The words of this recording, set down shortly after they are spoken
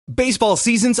Baseball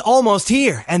season's almost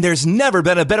here, and there's never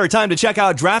been a better time to check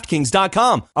out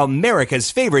DraftKings.com,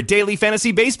 America's favorite daily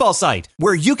fantasy baseball site,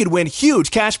 where you could win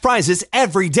huge cash prizes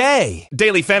every day.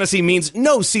 Daily fantasy means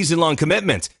no season-long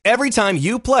commitment. Every time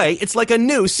you play, it's like a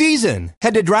new season.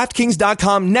 Head to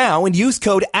DraftKings.com now and use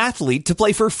code ATHLETE to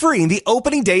play for free in the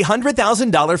opening day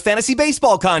 $100,000 fantasy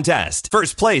baseball contest.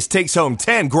 First place takes home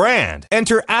 $10,000.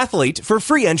 Enter ATHLETE for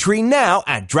free entry now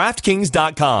at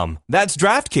DraftKings.com. That's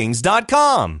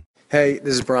DraftKings.com. Hey,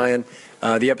 this is Brian.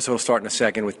 The episode will start in a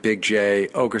second with Big Jay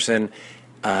Oakerson.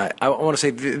 I want to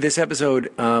say this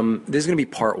episode, this is going to be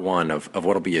part one of what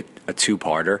will be a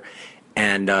two-parter.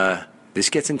 And this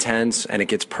gets intense and it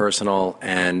gets personal.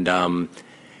 And,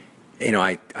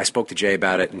 I spoke to Jay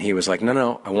about it and he was like,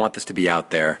 no, I want this to be out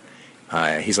there.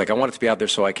 He's like, I want it to be out there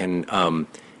so I can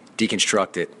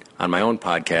deconstruct it on my own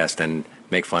podcast and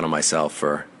make fun of myself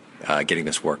for getting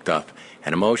this worked up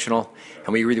and emotional.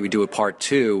 And we agree that we do a part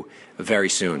two very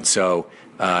soon. So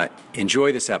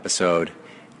enjoy this episode.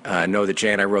 Know that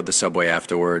Jay and I rode the subway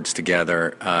afterwards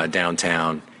together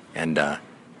downtown, and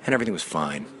everything was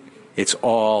fine. It's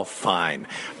all fine.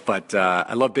 But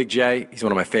I love Big Jay. He's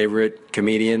one of my favorite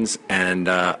comedians, and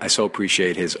I so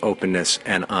appreciate his openness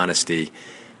and honesty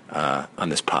on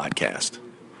this podcast.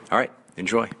 All right,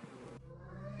 enjoy.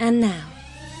 And now,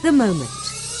 The Moment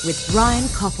with Brian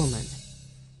Koppelman.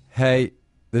 Hey,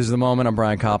 this is The Moment. I'm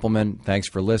Brian Koppelman. Thanks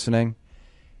for listening.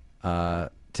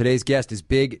 Today's guest is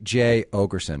Big Jay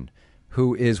Oakerson,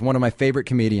 who is one of my favorite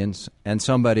comedians and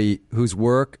somebody whose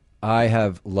work I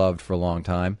have loved for a long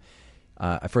time.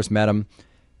 I first met him,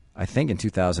 I think, in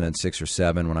 2006 or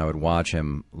 7 when I would watch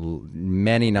him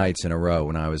many nights in a row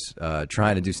when I was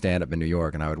trying to do stand-up in New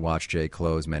York, and I would watch Jay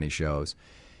close many shows.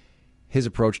 His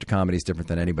approach to comedy is different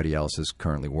than anybody else's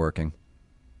currently working,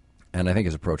 and I think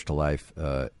his approach to life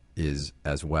is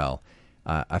as well.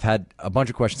 I've had a bunch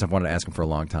of questions I've wanted to ask him for a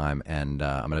long time, and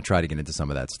I'm going to try to get into some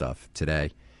of that stuff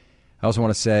today. I also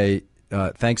want to say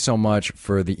thanks so much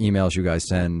for the emails you guys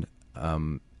send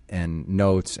and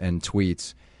notes and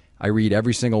tweets. I read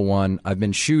every single one. I've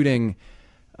been shooting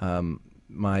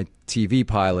my TV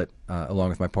pilot along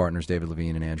with my partners, David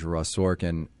Levine and Andrew Ross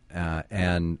Sorkin,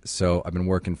 and so I've been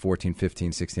working 14,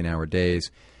 15, 16-hour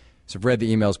days. So I've read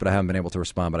the emails, but I haven't been able to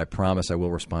respond. But I promise I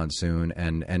will respond soon,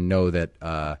 and know that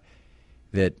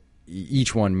that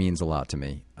each one means a lot to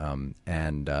me.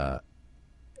 And I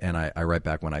write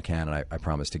back when I can, and I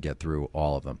promise to get through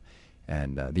all of them.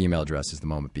 And the email address is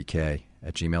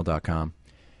themomentbk@gmail.com.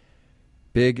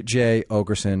 Big Jay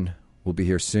Oakerson will be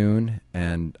here soon,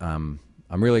 and I'm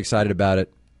really excited about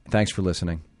it. Thanks for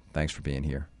listening. Thanks for being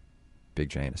here. Big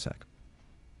Jay in a sec.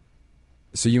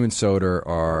 So you and Soder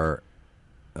are...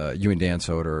 you and Dan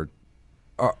Soder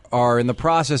are in the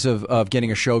process of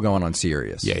getting a show going on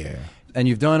Sirius. Yeah. And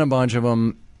you've done a bunch of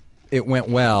them. It went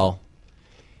well.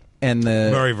 And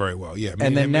Very, very well, yeah.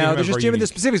 And then now, there's just even the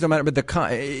specifics don't matter, but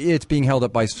it's being held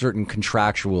up by certain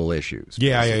contractual issues.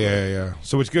 Yeah.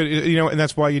 So it's good, and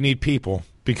that's why you need people,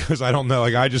 because I don't know,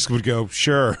 I just would go,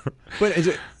 sure. But is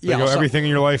it, everything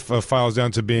in your life files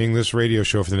down to being this radio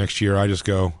show for the next year. I just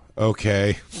go,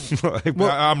 okay.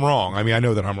 I'm wrong. I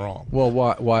know that I'm wrong. Well,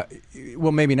 why?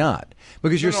 Well, maybe not,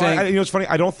 because you're saying. It's funny.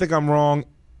 I don't think I'm wrong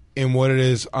in what it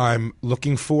is I'm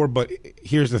looking for, but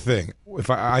here's the thing. If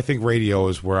I think radio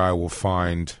is where I will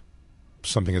find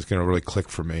something that's going to really click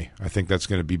for me. I think that's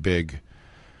going to be big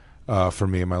for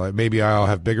me in my life. Maybe I'll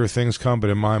have bigger things come, but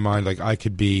in my mind, I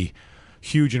could be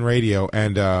huge in radio,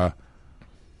 and I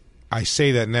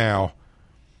say that now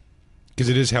because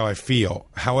it is how I feel.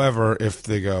 However, if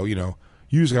they go, you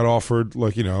just got offered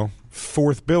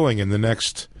fourth billing in the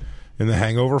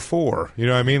Hangover 4. You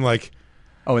know what I mean?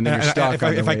 And then you're stuck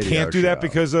if I can't do that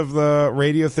because of the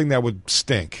radio thing, that would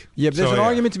stink. Yeah, but there's an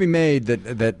argument to be made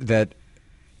that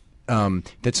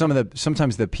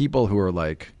sometimes the people who are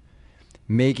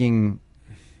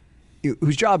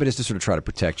whose job it is to sort of try to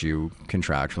protect you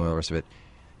contractually and all the rest of it,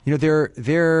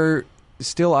 they're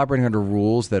still operating under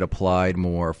rules that applied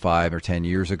more 5 or 10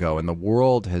 years ago, and the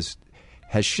world has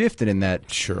shifted in that.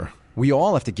 Sure, we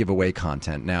all have to give away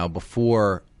content now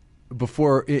before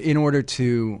in order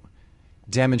to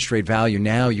demonstrate value.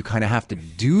 Now you kind of have to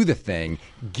do the thing,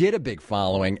 get a big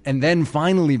following, and then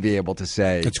finally be able to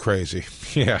say it's crazy.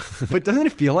 Yeah, but doesn't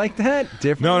it feel like that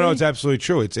differently? No, it's absolutely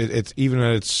true. It's even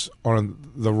at its on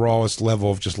the rawest level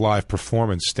of just live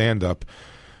performance, stand up.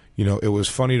 It was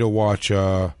funny to watch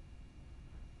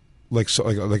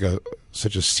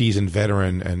such a seasoned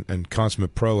veteran and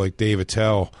consummate pro like Dave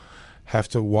Attell have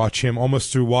to watch him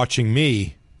almost through watching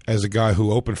me as a guy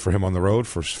who opened for him on the road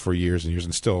for years and years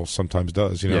and still sometimes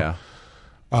does, Yeah.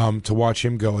 To watch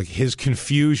him go, his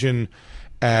confusion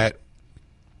at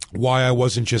why I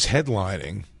wasn't just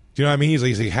headlining. Do you know what I mean?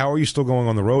 He's like, how are you still going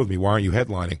on the road with me? Why aren't you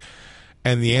headlining?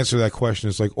 And the answer to that question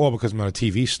is like, oh, because I'm not a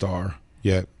TV star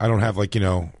yet. I don't have 50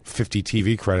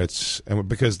 TV credits. And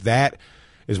because that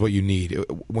is what you need.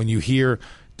 When you hear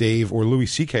Dave or Louis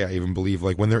C.K., I even believe,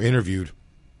 like when they're interviewed,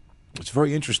 it's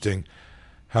very interesting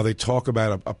how they talk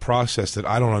about a process that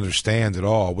I don't understand at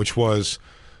all, which was,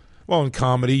 well, in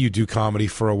comedy, you do comedy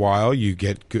for a while, you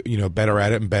get better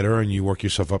at it and better, and you work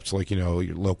yourself up to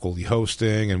you're locally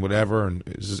hosting and whatever. And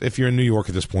if you're in New York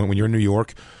at this point, when you're in New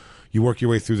York, you work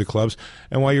your way through the clubs,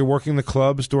 and while you're working the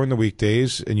clubs during the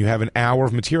weekdays, and you have an hour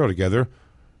of material together,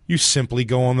 you simply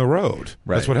go on the road.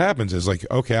 Right. That's what happens. Is like,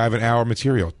 okay, I have an hour of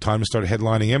material. Time to start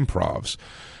headlining improvs.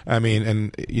 I mean,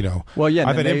 and well, yeah,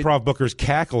 I've had improv bookers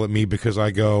cackle at me because I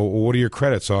go, well, what are your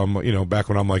credits? So I'm, back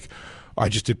when I'm like, I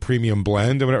just did premium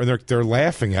blend and whatever, and they're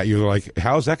laughing at you. They're like,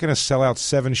 how's that going to sell out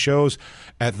 7 shows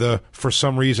at the, for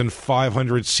some reason,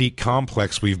 500-seat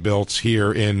complex we've built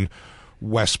here in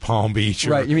West Palm Beach,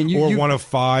 or, right? I mean, or one of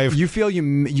 5. You feel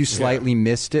you slightly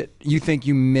missed it. You think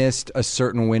you missed a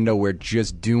certain window where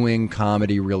just doing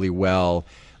comedy really well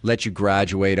let you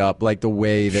graduate up, like the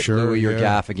way that Louis or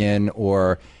Gaffigan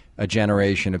or a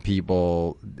generation of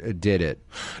people did it.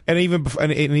 And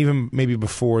even maybe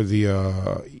before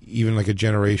the even like a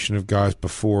generation of guys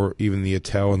before even the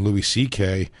Attell and Louis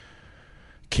C.K.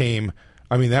 came.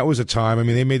 I mean, that was a time. I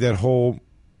mean, they made that whole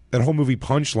movie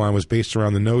Punchline was based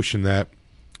around the notion that,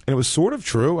 and it was sort of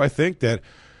true, I think, that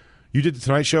you did the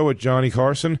Tonight Show with Johnny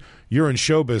Carson, you're in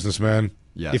show business, man.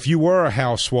 Yes. If you were a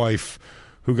housewife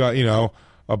who got,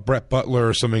 a Brett Butler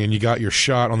or something, and you got your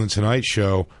shot on the Tonight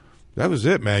Show, that was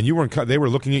it, man. You weren't. They were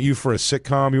looking at you for a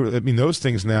sitcom. Those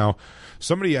things now.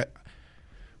 Somebody,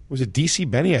 was it DC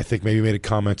Benny? I think maybe made a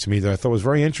comment to me that I thought was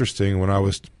very interesting when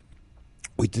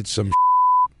we did some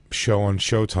show on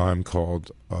Showtime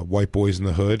called White Boys in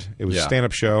the Hood. It was a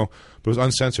stand-up show, but it was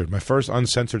uncensored. My first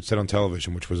uncensored set on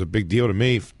television, which was a big deal to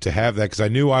me to have that, because I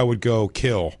knew I would go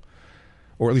kill,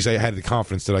 or at least I had the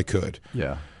confidence that I could.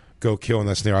 Yeah. Go kill in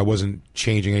that scenario. I wasn't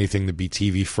changing anything to be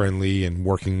TV friendly and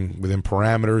working within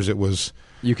parameters. It was,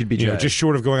 you could be just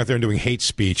short of going out there and doing hate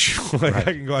speech. Right. I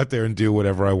can go out there and do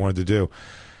whatever I wanted to do.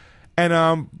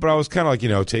 And but I was kind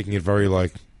of taking it very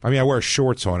I wear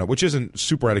shorts on it, which isn't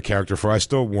super out of character for. I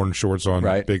still worn shorts on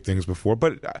big things before,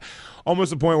 but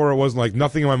almost the point where it wasn't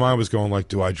nothing in my mind was going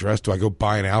do I dress? Do I go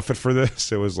buy an outfit for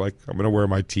this? It was I'm going to wear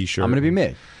my T-shirt. I'm going to be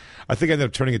me. I think I ended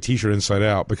up turning a T-shirt inside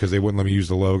out because they wouldn't let me use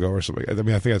the logo or something. I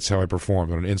mean, I think that's how I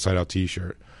performed, on an inside-out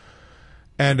T-shirt.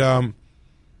 And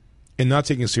in not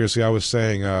taking it seriously, I was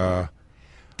saying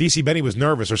DC Benny was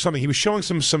nervous or something. He was showing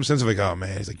some sense of oh,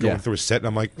 man, he's going through a set. And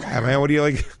I'm like, man, what do you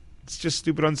It's just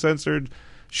stupid, uncensored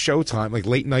Showtime,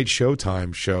 late-night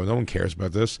Showtime show. No one cares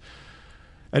about this.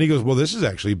 And he goes, well, this is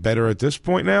actually better at this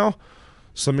point now.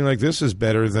 Something like this is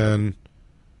better than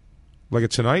a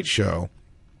Tonight Show.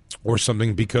 Or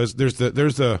something, because there's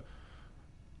the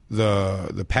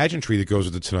pageantry that goes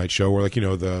with the Tonight Show, where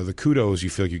the kudos you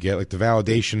feel you get, the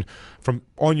validation from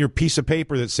on your piece of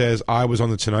paper that says I was on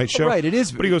the Tonight Show. Right, it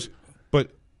is. But he goes,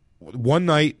 but one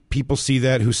night people see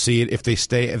that who see it if they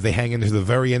hang into the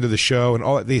very end of the show and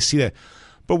all, they see that.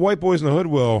 But White Boys in the Hood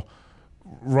will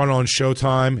run on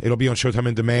Showtime. It'll be on Showtime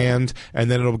in demand,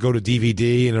 and then it'll go to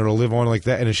DVD and it'll live on like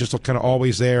that, and it's just kind of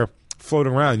always there,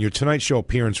 floating around. Your Tonight Show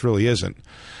appearance really isn't.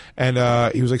 And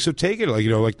he was like, so take it,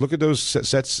 look at those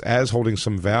sets as holding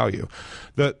some value.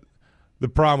 The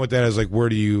problem with that is where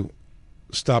do you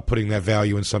stop putting that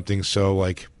value in something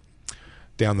so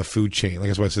down the food chain?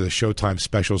 That's why I say the Showtime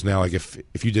specials now.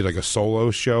 If you did a solo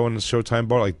show in the Showtime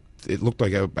bar, it looked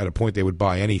like at a point they would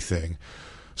buy anything.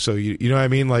 So you know what I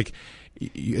mean?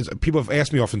 People have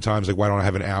asked me oftentimes, why don't I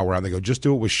have an hour? And they go, just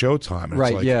do it with Showtime. And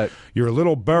right, it's you're a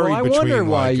little buried between. I wonder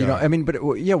why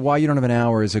why you don't have an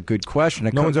hour is a good question.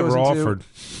 No one's ever offered.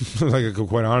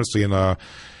 Quite honestly, and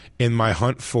in my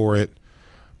hunt for it,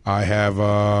 I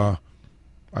have.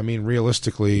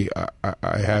 Realistically,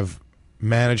 I have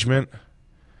management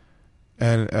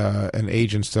and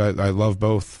agents that I love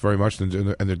both very much, and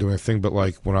they're doing a thing. But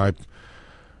when I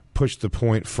push the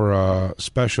point for a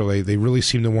special, they really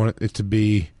seem to want it to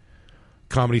be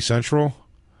Comedy Central,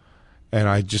 and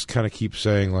I just kind of keep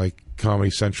saying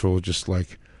Comedy Central, just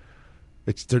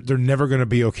they're never going to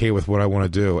be okay with what I want to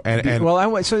do. And I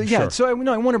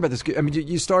wonder about this. I mean,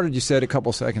 you said a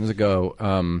couple seconds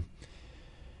ago,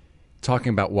 talking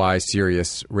about why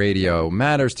Sirius Radio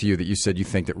matters to you, that you said you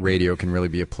think that radio can really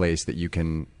be a place that you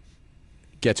can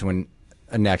get to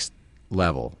a next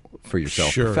level for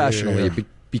yourself professionally. Yeah.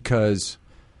 Because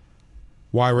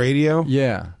why radio?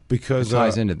 Yeah, because it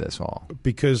ties into this all.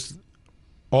 Because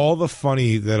all the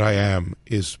funny that I am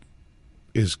is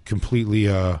completely.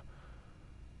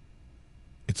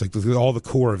 It's like all the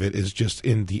core of it is just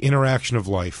in the interaction of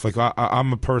life. Like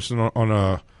I'm a person on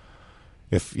a.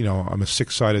 If I'm a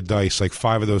 6-sided dice, like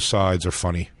 5 of those sides are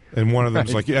funny, and one of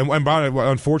them's like, and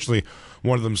unfortunately,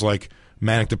 one of them's like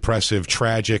manic depressive,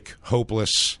 tragic,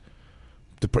 hopeless,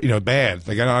 bad.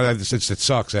 Like it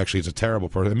sucks. Actually, it's a terrible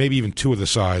person. Maybe even 2 of the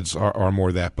sides are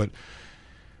more that, but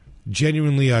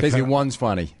genuinely, basically one's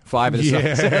funny. 5 of the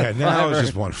sides. Yeah, now it's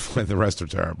just one. The rest are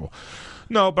terrible.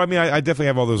 No, but I mean, I definitely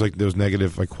have all those those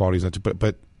negative qualities.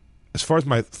 But as far as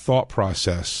my thought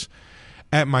process,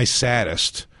 at my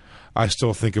saddest, I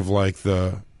still think of like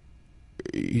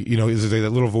is there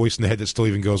that little voice in the head that still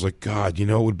even goes like, God,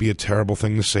 it would be a terrible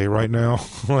thing to say right now.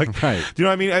 Like, right. Do you know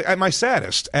what I mean? At my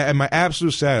saddest, at my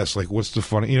absolute saddest, like, what's the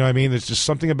funny? You know what I mean? There's just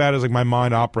something about it. Is like my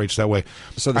mind operates that way.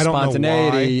 So the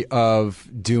spontaneity of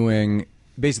doing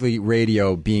basically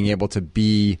radio, being able to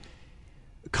be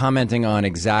commenting on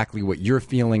exactly what you're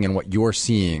feeling and what you're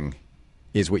seeing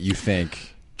is what you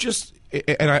think.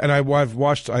 I've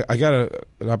watched. I got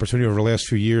an opportunity over the last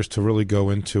few years to really go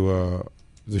into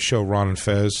the show Ron and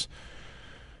Fez,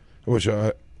 which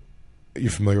you're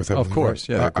familiar with that. Of course,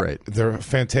 yeah, they're great. They're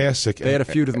fantastic. They had a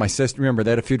feud with my sister. Remember, they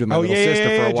had a feud with my little sister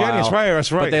for a while. Jenny,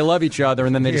 that's right. But they love each other,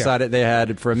 and then they decided they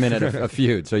had for a minute a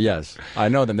feud. So yes, I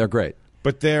know them. They're great.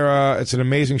 But it's an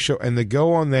amazing show, and they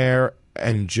go on there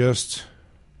and just.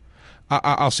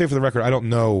 I'll say for the record, I don't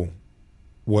know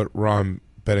what Ron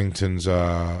Bennington's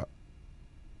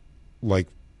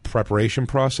preparation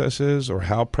process is or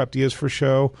how prepped he is for a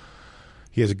show.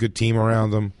 He has a good team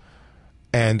around him.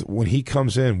 And when he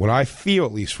comes in, what I feel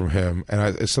at least from him,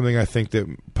 and it's something I think that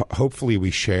hopefully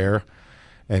we share,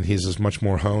 and his is much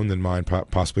more honed than mine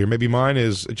possibly, or maybe mine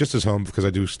is just as honed because I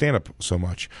do stand-up so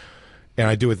much. And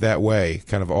I do it that way,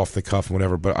 kind of off the cuff and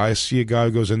whatever. But I see a guy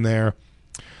who goes in there,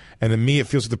 and to me it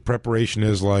feels like the preparation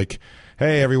is like,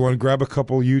 hey, everyone, grab a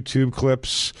couple YouTube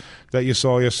clips that you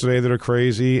saw yesterday that are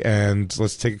crazy, and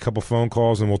let's take a couple phone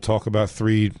calls, and we'll talk about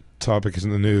 3 topics in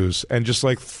the news. And just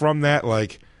like from that,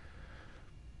 like,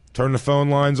 turn the phone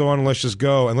lines on and let's just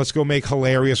go. And let's go make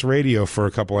hilarious radio for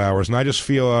a couple hours. And I just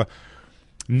feel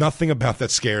nothing about that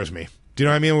scares me. Do you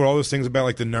know what I mean? With all those things about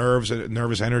like the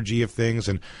nervous energy of things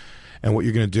and what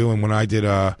you're going to do. And when I did,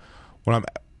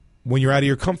 when you're out of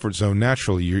your comfort zone,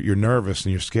 naturally, you're nervous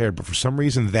and you're scared. But for some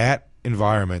reason, that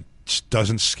environment just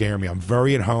doesn't scare me. I'm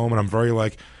very at home and I'm very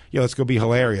like, yeah, let's go be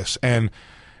hilarious. And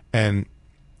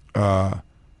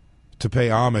to pay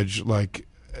homage, like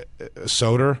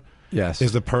Soder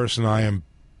is the person I am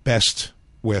best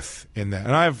with in that.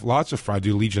 And I have lots of friends. I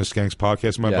do Legion of Skanks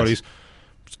podcast with my buddies.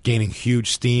 It's gaining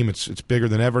huge steam. It's bigger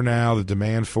than ever now. The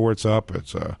demand for it's up.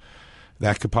 It's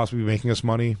that could possibly be making us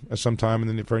money at some time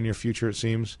in the very near future, it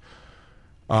seems.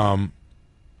 And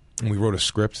we wrote a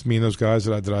script, me and those guys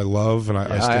that I love, and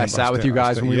I sat with you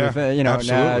guys when we were,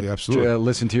 absolutely.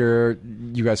 Listen to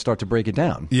you guys start to break it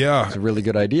down. Yeah, it's a really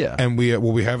good idea. And we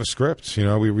have a script.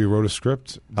 We wrote a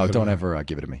script. Oh, don't ever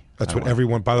give it to me. That's what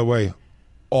everyone. By the way,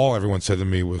 all everyone said to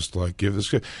me was like, "Give the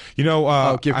script."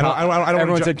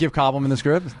 Everyone said give Coblman the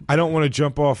script. I don't want to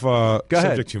jump off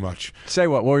subject too much. Say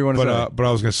what? What were you want to say? But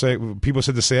I was going to say, people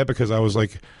said to say it because I was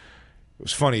like, it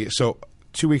was funny. So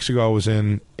 2 weeks ago, I was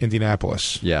in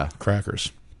Indianapolis. Yeah,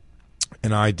 Crackers,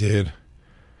 and I did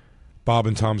Bob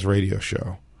and Tom's radio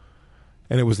show,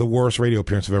 and it was the worst radio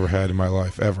appearance I've ever had in my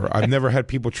life ever. I've never had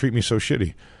people treat me so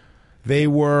shitty. They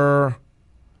were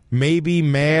maybe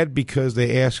mad because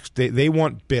they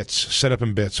want bits, setup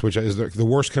and bits, which is the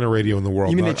worst kind of radio in the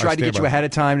world. You mean they tried to get you ahead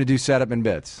of time to do setup and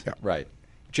bits? Yeah. Right.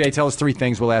 Jay, tell us 3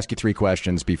 things. We'll ask you 3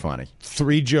 questions. Be funny.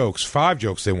 3 jokes, 5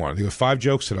 jokes they wanted. They go 5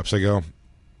 joke setups. I go,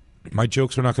 my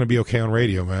jokes are not going to be okay on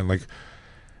radio, man. Like,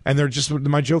 and they're just,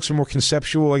 my jokes are more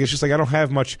conceptual. Like, it's just like I don't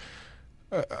have much.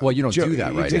 Well, you don't do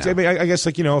that right now. I mean, I guess,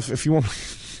 like, if you want.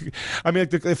 I mean,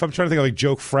 like if I'm trying to think of like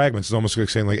joke fragments, it's almost like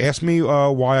saying, like, ask me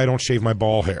why I don't shave my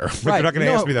ball hair. Like, right. You're not going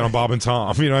to ask me that on Bob and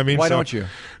Tom. You know what I mean? Why don't you?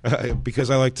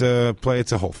 Because I like to play.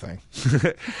 It's a whole thing.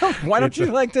 Why don't you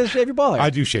like to shave your ball hair?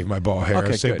 I do shave my ball hair.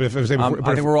 Okay, good. But I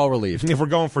think we're all relieved. If we're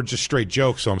going for just straight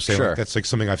jokes, so I'm saying, sure, like, that's like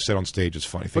something I've said on stage. It's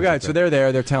funny. Okay, so they're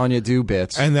there. They're telling you do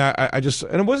bits. And I just,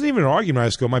 and it wasn't even an argument. I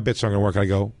just go, my bits aren't going to work. And I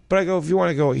go, if you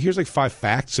want to go, here's like 5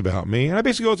 facts about me. And I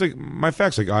basically go, it's like, my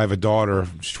facts, like, I have a daughter.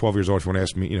 She's 12 years old. If you want to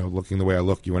ask me, looking the way I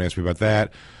look, you want to ask me about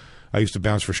that. I used to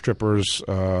bounce for strippers /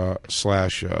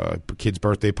 kids'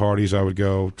 birthday parties. I would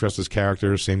go dressed as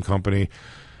characters, same company.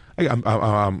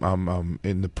 I'm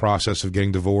in the process of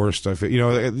getting divorced.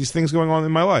 These things going on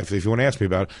in my life. If you want to ask me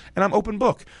about it, and I'm open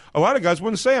book. A lot of guys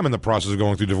wouldn't say I'm in the process of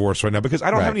going through divorce right now because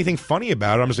I don't have anything funny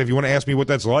about it. I'm just saying, if you want to ask me what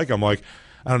that's like, I'm like,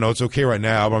 I don't know, it's okay right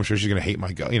now, but I'm sure she's going to hate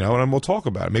my guy, and we'll talk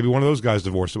about it. Maybe one of those guys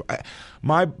divorced. So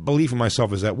my belief in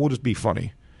myself is that we'll just be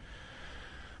funny.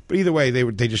 But either way,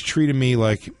 they just treated me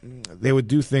like they would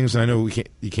do things, and I know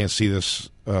you can't see this.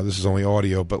 This is only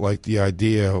audio, but like the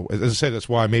idea, as I said, that's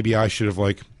why maybe I should have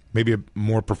maybe a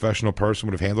more professional person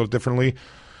would have handled it differently.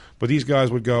 But these guys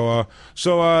would go,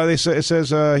 it says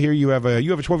here you have a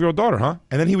 12-year-old daughter, huh?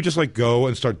 And then he would just go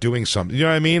and start doing something. You know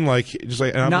what I mean?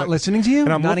 And I'm not listening to you,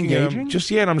 and I'm not engaging.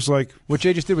 And I'm just like, what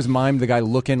Jay just did was mime the guy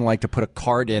looking to put a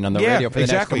card in on the radio for the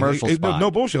next commercial spot. No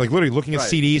bullshit. Literally looking at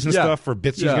CDs and stuff for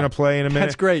bits he's going to play in a minute.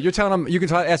 That's great. You're telling him you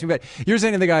can ask me about. You're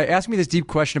saying to the guy, ask me this deep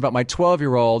question about my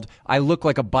 12-year-old. I look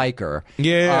like a biker.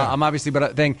 Yeah. I'm obviously,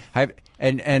 but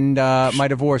and my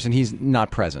divorce, and he's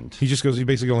not present. He just goes. He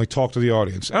basically only talked to the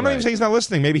audience. I'm not even saying he's not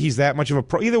listening. Maybe he's that much of a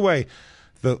pro. Either way,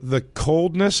 the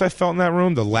coldness I felt in that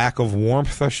room, the lack of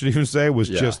warmth, I should even say, was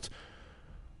just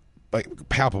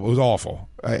palpable. It was awful.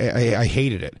 I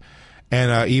hated it.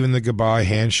 And even the goodbye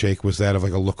handshake was that of a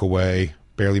look away.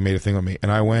 Barely made a thing on me.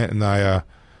 And I went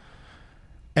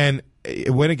and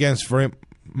it went against for him.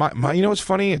 My, you know what's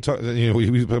funny? We talk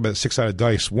about 6-sided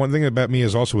dice. One thing about me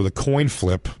is also with a coin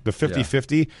flip, the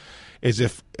 50-50, is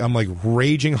if I'm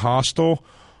raging hostile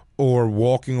or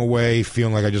walking away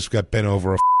feeling like I just got bent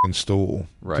over a fucking stool.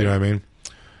 Right. Do you know what I mean?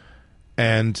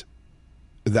 And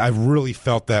I really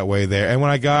felt that way there. And when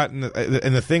I got, and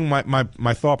the thing,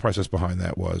 my thought process behind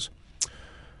that was,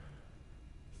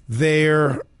 they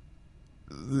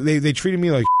treated me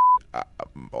like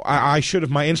I should have.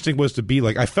 My instinct was to be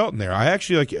I felt in there. I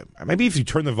actually maybe if you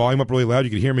turn the volume up really loud, you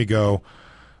could hear me go,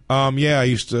 yeah, I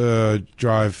used to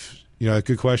drive.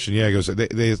 Good question. Yeah, he goes,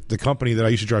 the company that I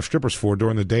used to drive strippers for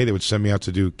during the day, they would send me out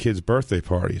to do kids' birthday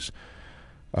parties.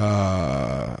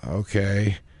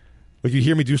 Okay. You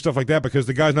hear me do stuff like that because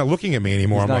the guy's not looking at me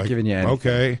anymore. He's not giving you anything.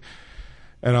 Okay.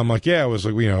 And I'm yeah, it was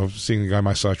seeing the guy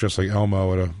my size dressed like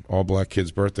Elmo at an all-black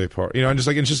kid's birthday party. And it's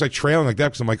just trailing like that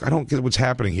because I'm I don't get what's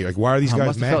happening here. Why are these guys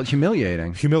must mad? Have felt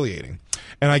humiliating. Humiliating.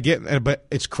 And I get, but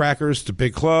it's Crackers, it's a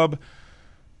big club.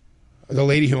 The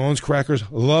lady who owns Crackers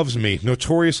loves me.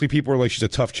 Notoriously, people are she's a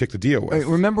tough chick to deal with.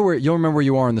 You'll remember where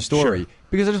you are in the story. Sure.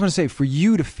 Because I just want to say, for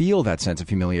you to feel that sense of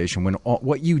humiliation when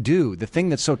what you do, the thing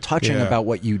that's so touching about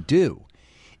what you do,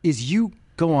 is you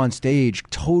go on stage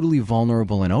totally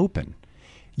vulnerable and open.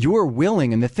 You're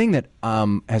willing, and the thing that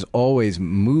has always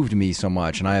moved me so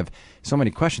much, and I have so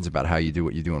many questions about how you do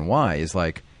what you do and why, is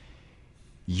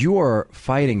you're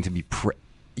fighting to be.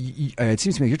 It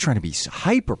seems to me you're trying to be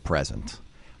hyper present,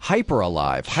 hyper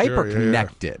alive, hyper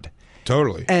connected. Yeah.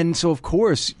 Totally. And so, of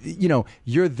course,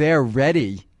 you're there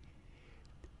ready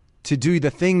to do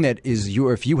the thing that is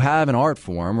if you have an art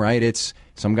form, right? It's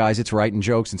some guys, it's writing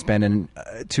jokes and spending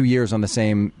 2 years on the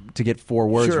same to get 4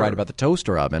 words right about the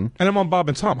toaster oven. And I'm on Bob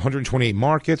and Tom, 128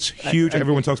 markets, huge.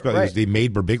 Everyone talks about they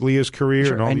made Birbiglia's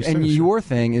career and all these things. And your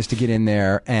thing is to get in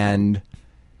there and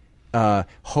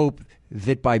hope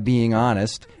that by being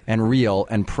honest and real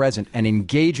and present and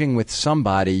engaging with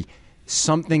somebody,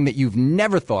 something that you've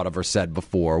never thought of or said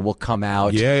before will come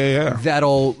out. Yeah.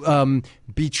 That'll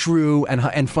be true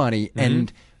and funny.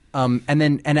 Mm-hmm.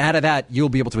 And out of that, you'll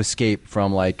be able to escape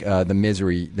from the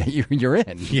misery that you're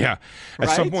in. Yeah. At right?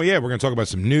 some point, we're going to talk about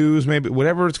some news, maybe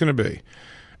whatever it's going to be.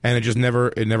 And it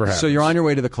never happens. So you're on your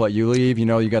way to the club. You leave.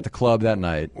 You got the club that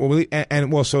night.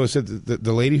 Well, so it said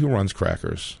the lady who runs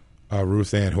Crackers,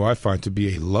 Ruth Ann, who I find to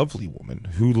be a lovely woman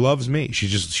who loves me.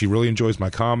 She really enjoys my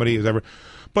comedy, whatever.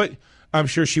 But I'm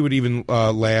sure she would even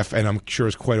laugh, and I'm sure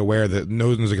is quite aware that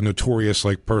Nosen's a notorious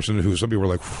person who some people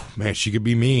were man, she could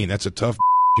be mean. That's a tough.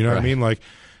 You know what I mean?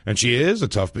 And she is a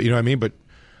tough. You know what I mean? But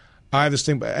I have this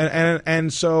thing,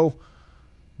 and so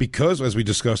because as we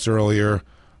discussed earlier,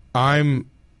 I'm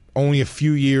only a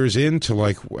few years into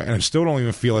and I still don't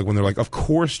even feel when they're of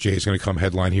course Jay's going to come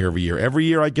headline here every year. Every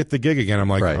year I get the gig again. I'm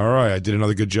all right, I did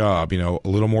another good job. A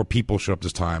little more people showed up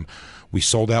this time. We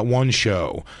sold out 1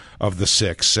 show of the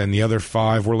 6, and the other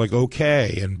 5 were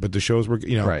okay. But the shows were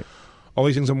all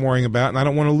these things I'm worrying about, and I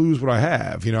don't want to lose what I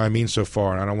have. You know what I mean? So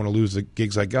far, and I don't want to lose the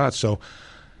gigs I got. So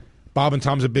Bob and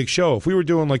Tom's a big show. If we were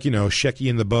doing Shecky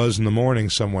and the Buzz in the morning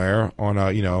somewhere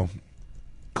on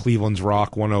Cleveland's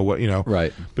Rock 101,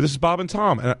 right. But this is Bob and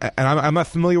Tom, and I'm not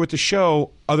familiar with the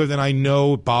show other than I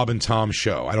know Bob and Tom's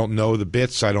show. I don't know the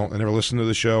bits. I never listened to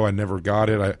the show. I never got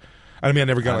it. I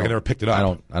never got it. I never picked it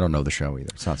up. I don't know the show either.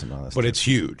 It's not something I listen but to. It's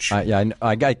huge.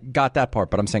 I got that part,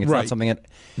 but I'm saying it's not something that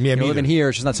living here.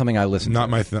 It's just not something I listen to. Not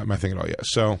my thing at all. Yeah.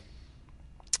 So,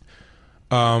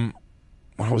 when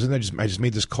I was in there, I just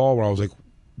made this call where I was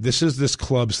this is this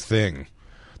club's thing.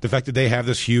 The fact that they have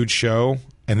this huge show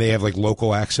and they have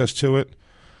local access to it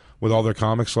with all their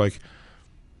comics,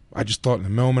 I just thought in the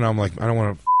moment, I'm like, I don't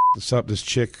want to this up. This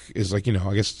chick is like,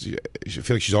 I guess I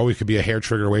feel like she's always could be a hair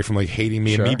trigger away from like hating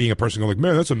me and me being a person going like,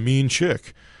 man, that's a mean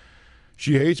chick.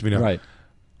 She hates me now. Right.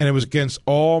 And it was against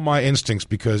all my instincts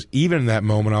because even in that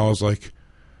moment, I was like,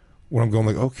 when I'm going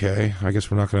like, okay, I guess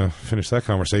we're not going to finish that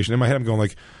conversation. In my head, I'm going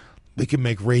like, they could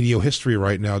make radio history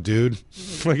right now, dude.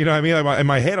 Like, you know what I mean? Like, in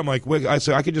my head, I'm like, wait,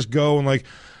 I could just go and like,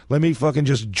 let me fucking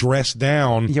just dress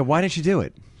down. Yeah, why didn't you do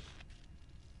it?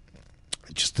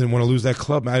 I just didn't want to lose that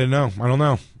club. I didn't know.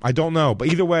 I don't know. But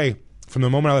either way, from the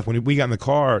moment I left, when we got in the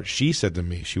car, she said to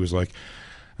me, she was like,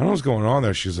 I don't know what's going on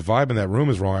there. She goes, the vibe in that room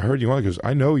is wrong. I heard you on. She goes,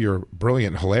 I know you're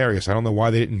brilliant and hilarious. I don't know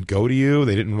why they didn't go to you.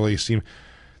 They didn't really seem,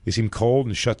 they seemed cold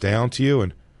and shut down to you.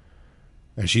 And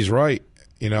she's right.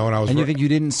 And I was. And you think you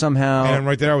didn't somehow? And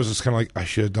right there, I was just kind of like, I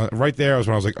should have done it. Right there was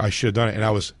when I was like, I should have done it. And I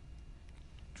was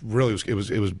really, it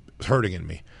was hurting in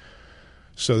me.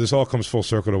 So this all comes full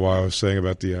circle to why I was saying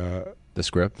about the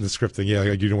script, thing. Yeah,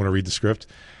 like you don't want to read the script,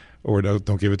 or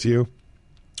don't give it to you.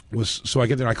 So I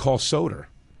get there and I call Soder.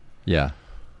 Yeah.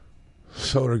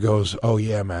 Soder goes, oh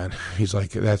yeah, man. He's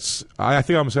like, that's. I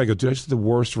think I'm gonna say, I go, dude, that's the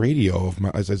worst radio of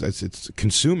my. It's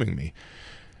consuming me.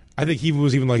 I think he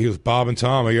was even like, he was Bob and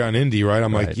Tom. You're on Indie, right?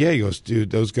 I'm like, yeah. He goes,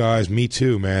 dude, those guys, me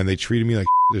too, man. They treated me like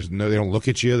they don't look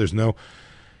at you.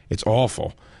 It's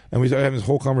awful. And we started having this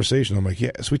whole conversation. I'm like,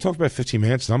 yeah. So we talked about 15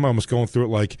 minutes, and I'm almost going through it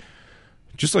like,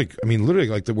 just like, I mean, literally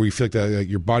like where you feel like that, like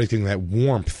your body feeling that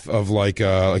warmth of like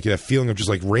that feeling of just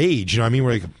like rage. You know what I mean?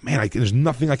 Where like, man, there's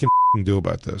nothing I can do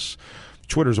about this.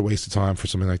 Twitter's a waste of time for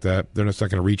something like that. They're just not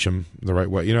going to reach them the right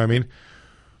way. You know what I mean?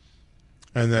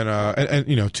 And then,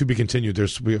 and to be continued.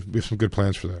 We have some good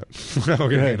plans for that. We're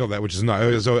going to handle that, which is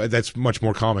not. So that's much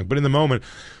more calming. But in the moment,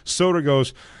 Soder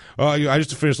goes, I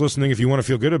just finished listening. If you want to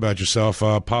feel good about yourself,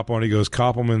 pop on. He goes,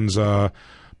 Koppelman's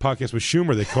podcast with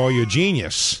Schumer. They call you a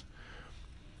genius.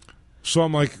 So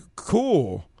I'm like,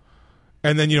 cool.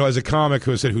 And then, as a comic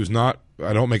who's not,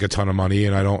 I don't make a ton of money,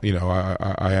 and I don't,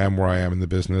 I am where I am in the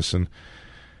business and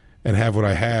have what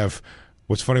I have.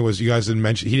 What's funny was you guys didn't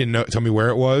mention, he didn't tell me where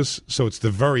it was, so it's the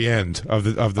very end of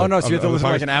the. Oh no! So you have to listen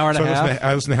like an hour and a half.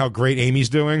 I listen to how great Amy's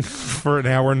doing for an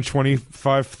hour and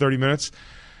 25, 30 minutes,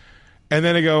 and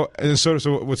then I go, and so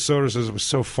what Soder says, it was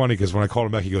so funny because when I called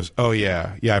him back, he goes, "Oh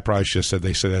yeah, I probably should have said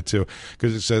they say that too,"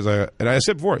 because it says, and I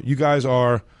said before, you guys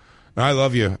are, and I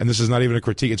love you, and this is not even a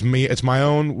critique. It's me. It's my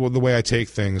own the way I take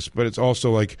things, but it's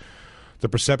also like the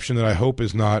perception that I hope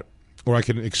is not, or I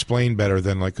can explain better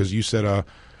than like because you said I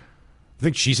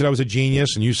think she said I was a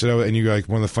genius, and you said, and you're like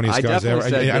one of the funniest guys ever.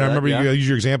 And I remember you use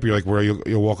your example. You're like, where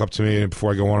you'll walk up to me, and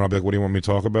before I go on, I'll be like, "What do you want me to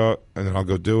talk about?" And then I'll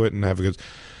go do it and have a good.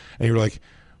 And you were like,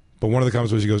 but one of the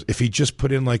comments was, he goes, "If he just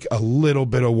put in like a little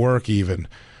bit of work, even,"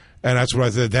 and that's what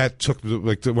I said. That took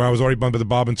like when I was already bumped with the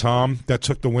Bob and Tom, that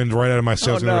took the wind right out of my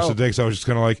sails the rest of the day. So I was just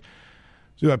kind of like,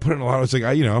 dude, I put in a lot. I was like,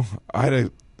 I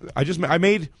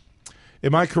made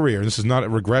in my career. And this is not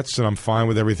regrets, and I'm fine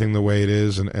with everything the way it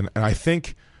is, and I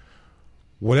think.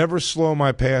 Whatever slow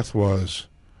my path was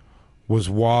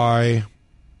why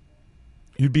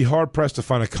you'd be hard-pressed to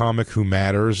find a comic who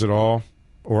matters at all,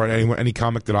 or any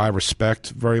comic that I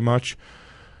respect very much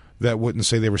that wouldn't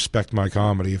say they respect my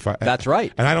comedy. That's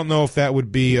right. And I don't know if that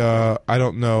would be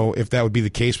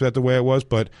the case with that the way it was,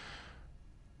 but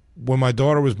when my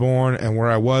daughter was born and where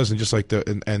I was and just like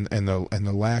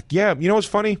the lack. Yeah, you know what's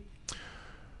funny?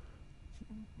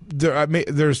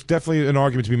 There's definitely an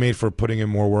argument to be made for putting in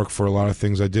more work for a lot of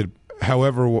things I did.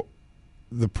 However,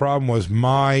 the problem was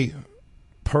my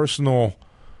personal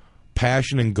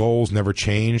passion and goals never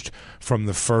changed from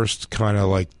the first kind of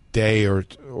like day or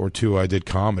two I did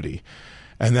comedy.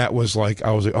 And that was like,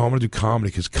 I was like, oh, I'm going to do comedy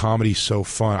because comedy's so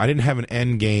fun. I didn't have an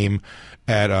end game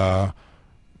at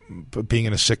being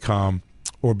in a sitcom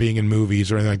or being in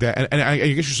movies or anything like that. And I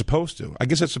guess you're supposed to. I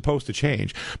guess it's supposed to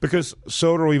change. Because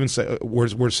Soder will even say, where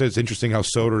it says it's interesting how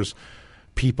Soder's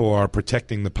people are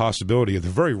protecting the possibility, the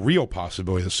very real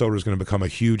possibility that Soder is going to become a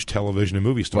huge television and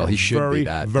movie star. Well, he should be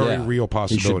that. Very real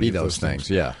possibility. He should be those things,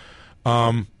 yeah.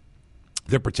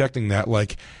 They're protecting that.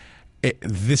 Like,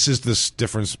 this is this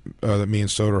difference that me and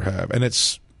Soder have. And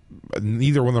it's,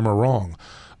 neither one of them are wrong.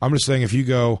 I'm just saying if you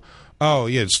go, oh,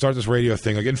 yeah, start this radio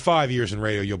thing. Like in 5 years in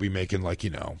radio, you'll be making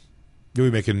you'll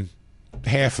be making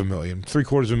 $500,000,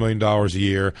 $750,000 a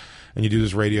year, and you do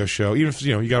this radio show. Even if,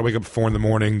 you got to wake up at 4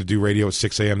 a.m. to do radio at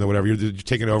 6 a.m. or whatever. You're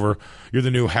taking over. You're the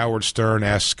new Howard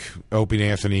Stern-esque Opie and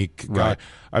Anthony guy. Right.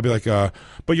 I'd be like,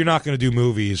 but you're not going to do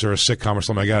movies or a sitcom or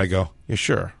something like that. I go, yeah,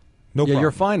 sure. No problem.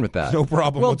 You're fine with that. No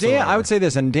problem Well, whatsoever. Dan, I would say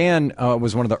this, and Dan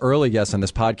was one of the early guests on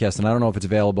this podcast, and I don't know if it's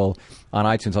available on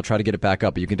iTunes. I'll try to get it back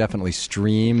up, but you can definitely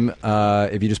stream.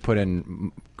 If you just put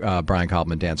in Brian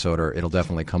Koppelman, Dan Soder, it'll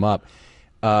definitely come up.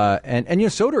 And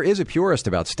Soder is a purist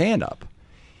about stand-up.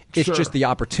 It's just the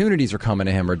opportunities are coming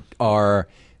to him are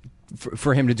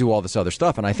for him to do all this other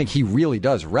stuff, and I think he really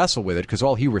does wrestle with it because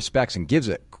all he respects and gives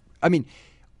it. I mean,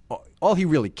 all he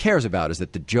really cares about is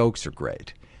that the jokes are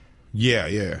great.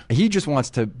 Yeah. He just wants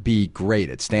to be great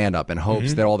at stand-up and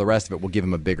hopes that all the rest of it will give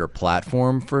him a bigger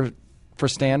platform for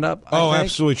stand-up. Oh,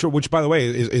 absolutely true. Which, by the way,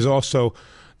 is also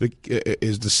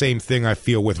the same thing I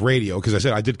feel with radio. Because I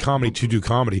said I did comedy to do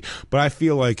comedy, but I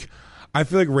feel like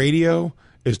radio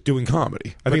is doing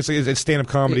comedy. I think it's stand-up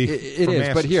comedy. It for is,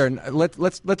 masses. but here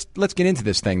let's get into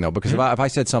this thing though, because if I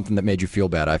said something that made you feel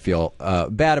bad, I feel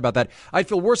bad about that. I'd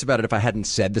feel worse about it if I hadn't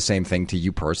said the same thing to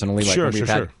you personally, like when we've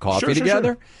had coffee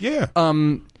together. Yeah.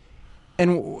 And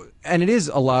it is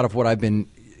a lot of what I've been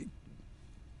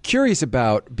curious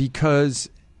about because.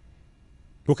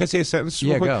 Well, can I say a sentence?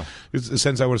 Yeah, real quick? go. The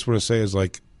sentence I just want to say is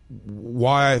like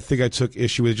why I think I took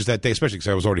issue with it just that day, especially because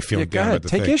I was already feeling go down ahead. about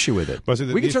the Take thing. issue with it. But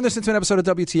We can turn this into an episode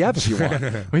of WTF if you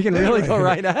want. We can really go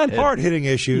right at it. Hard-hitting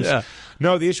issues. Yeah.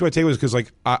 No, the issue I take was because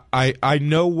like I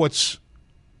know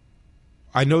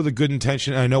I know the good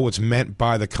intention and I know what's meant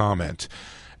by the comment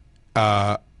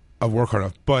of work hard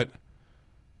enough. But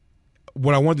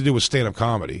what I wanted to do was stand-up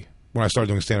comedy when I started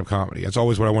doing stand-up comedy. That's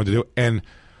always what I wanted to do. And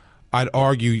I'd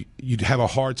argue you'd have a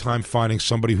hard time finding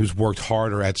somebody who's worked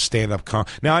harder at stand-up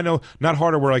comedy. Now, I know not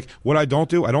harder where, like, what I don't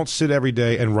do, I don't sit every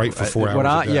day and write for 4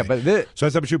 hours a day. Yeah, but so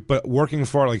that's not true. But working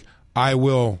for, like, I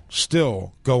will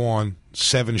still go on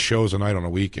 7 shows a night on a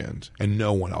weekend, and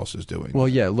no one else is doing Well,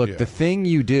 that. yeah, look, the thing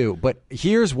you do, but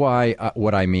here's why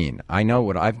what I mean. I know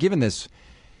what I've given this,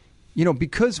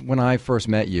 because when I first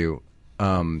met you,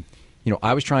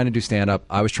 I was trying to do stand-up.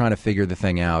 I was trying to figure the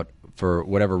thing out. For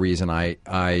whatever reason,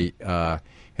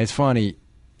 it's funny,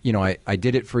 I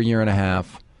did it for a year and a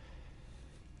half.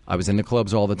 I was in the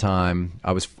clubs all the time.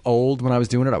 I was old when I was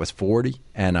doing it. I was 40,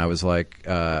 and I was like,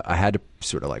 I had to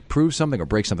sort of like prove something or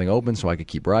break something open so I could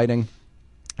keep writing.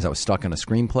 Because I was stuck in a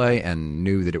screenplay and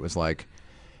knew that it was like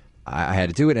I had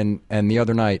to do it. And the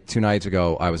other night, 2 nights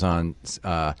ago, I was on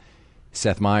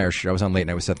Seth Meyers. I was on Late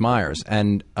Night with Seth Meyers,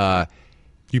 and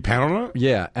You panel on it?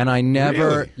 yeah, and I never,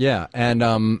 Really? yeah,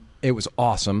 and it was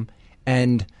awesome.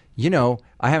 And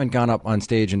I haven't gone up on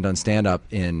stage and done stand up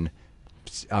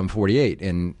I'm 48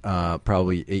 in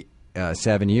probably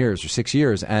 7 years or 6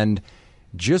 years, and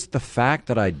just the fact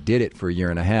that I did it for a year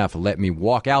and a half let me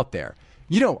walk out there.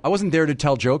 I wasn't there to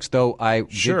tell jokes, though I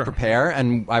did prepare,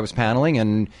 and I was paneling,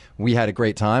 and we had a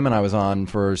great time, and I was on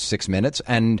for 6 minutes.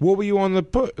 And What were you on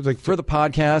for the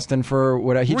podcast and for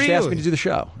what he just asked me to do the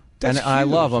show. That's and I huge.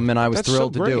 love him, and I was That's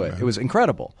thrilled so to do great, it. man. It was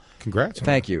incredible. Congrats on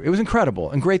Thank you. It was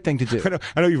incredible and great thing to do.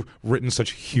 I know you've written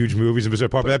such huge movies and been so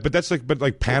part of that, but that's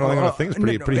like paneling on a thing is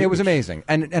pretty. It was huge. amazing,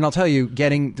 and I'll tell you,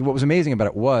 what was amazing about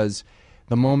it was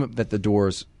the moment that the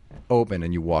doors open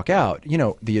and you walk out.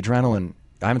 The adrenaline.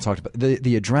 I haven't talked about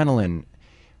the adrenaline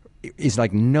is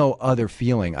like no other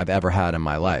feeling I've ever had in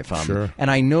my life. Sure.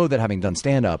 And I know that having done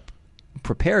stand up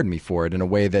prepared me for it in a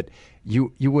way that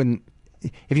you wouldn't.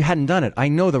 If you hadn't done it, I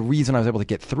know the reason I was able to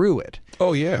get through it.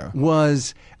 Oh yeah,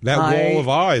 was that wall of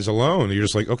eyes alone. You're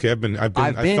just like, okay, I've been I've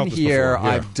felt been this here. before.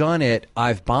 Yeah. I've done it.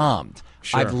 I've bombed.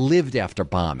 Sure. I've lived after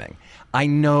bombing. I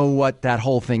know what that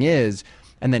whole thing is.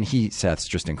 And then Seth's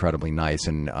just incredibly nice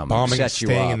and bombing and sets you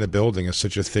staying up. in the building is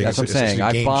such a thing. That's what I'm It's saying. a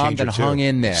I've game bombed changer, and too. hung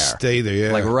in there. Stay there,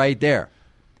 yeah, like right there.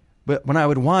 But when I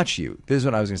would watch you, this is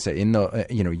what I was going to say. In the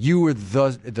you were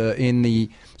the in the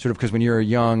sort of, because when you're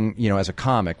young, as a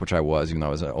comic, which I was, even though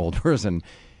I was an old person,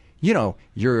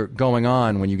 you're going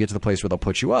on when you get to the place where they'll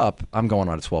put you up. I'm going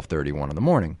on at 12:30, 1 in the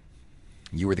morning.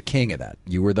 You were the king of that.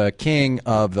 You were the king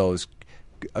of those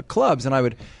clubs, and I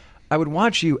would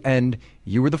watch you, and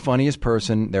you were the funniest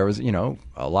person. There was,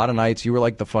 a lot of nights you were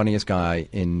like the funniest guy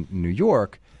in New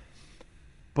York.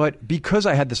 But because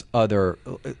I had this other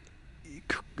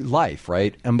life,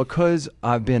 right, and because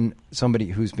I've been somebody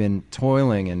who's been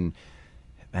toiling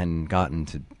and gotten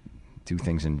to do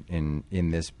things in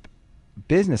this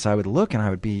business, I would look and I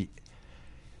would be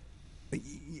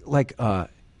like,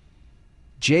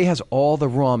 Jay has all the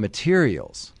raw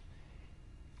materials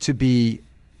to be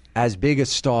as big a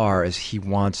star as he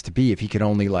wants to be if he could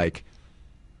only like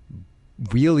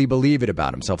really believe it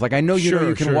about himself. Like I know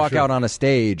you can walk out on a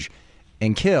stage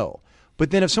and kill,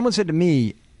 but then if someone said to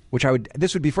me,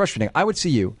 this would be frustrating. I would see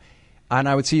you, and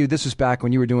I would see you. This was back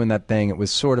when you were doing that thing. It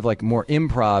was sort of like more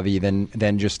improv-y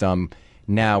than just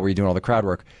now where you're doing all the crowd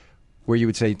work. where you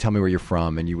would say, "Tell me where you're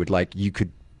from," and you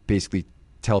could basically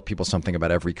tell people something about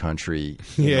every country.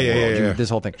 In the world. Yeah. This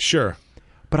whole thing. Sure.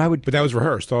 But that was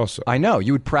rehearsed also. I know.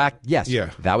 You would practice. Yes. Yeah.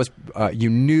 That was. You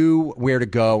knew where to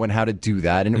go and how to do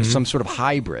that, and it was some sort of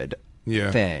hybrid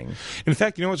thing. In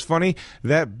fact, you know what's funny?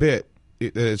 That bit,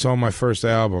 it's on my first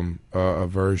album, a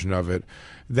version of it.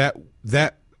 That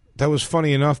was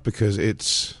funny enough because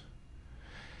it's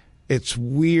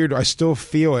weird. I still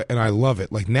feel it, and I love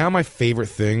it. Like now, my favorite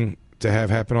thing to have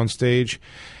happen on stage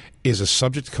is a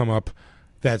subject come up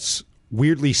that's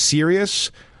weirdly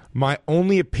serious. My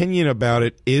only opinion about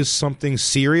it is something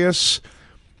serious,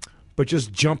 but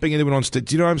just jumping into it on stage.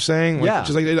 Do you know what I'm saying? Like, yeah.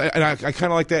 Just like, and I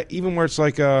kind of like that, even where it's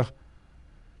like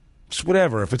just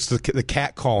whatever. If it's the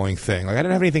cat calling thing, like I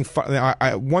didn't have anything.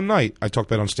 One night I talked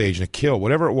about it on stage and it killed.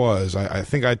 Whatever it was, I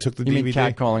think I took the you DVD. Mean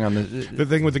cat calling on the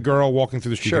thing with the girl walking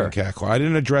through the street Sure. and cat call. I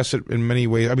didn't address it in many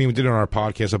ways. I mean, we did it on our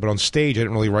podcast, but on stage I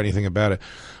didn't really write anything about it.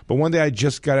 But one day I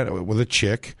just got it with a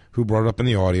chick who brought it up in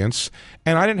the audience,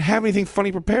 and I didn't have anything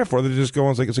funny prepared for it. They just go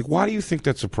on, it's like, why do you think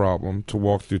that's a problem to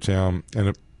walk through town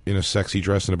in a sexy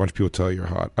dress and a bunch of people tell you you're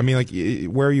hot? I mean, like,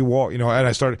 where you walk, and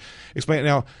I started explaining.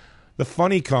 Now, the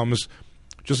funny comes,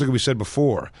 just like we said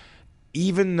before,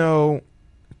 even though,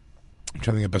 I'm trying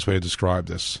to think of the best way to describe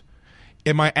this,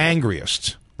 am I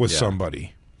angriest with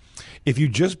somebody? If you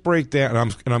just break down,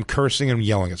 and I'm cursing and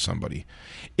yelling at somebody,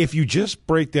 if you just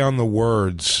break down the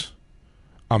words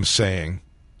I'm saying,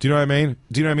 do you know what I mean?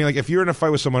 Do you know what I mean? Like if you're in a fight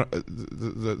with someone,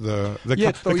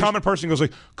 the common person goes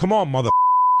like, "Come on, mother."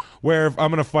 Where if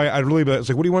I'm in a fight, I'd really be like,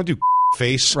 "What do you want to do,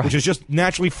 face?" Right. Which is just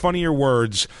naturally funnier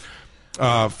words.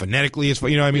 Phonetically, it's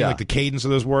you know what I mean. Like the cadence of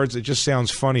those words, it just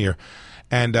sounds funnier.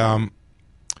 And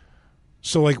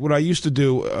so like what I used to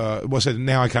do was that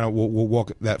now I kind of will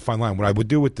walk that fine line. What I would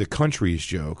do with the countries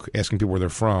joke, asking people where they're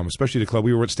from, especially the club.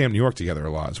 We were at Stand New York together a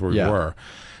lot. That's where we were.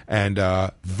 And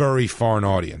very foreign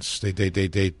audience. They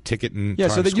ticket in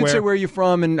Times so that you'd Square. say where you're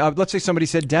from, and let's say somebody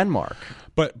said Denmark.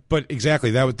 But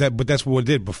exactly but that's what I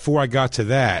did. Before I got to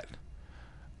that,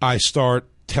 I start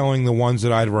telling the ones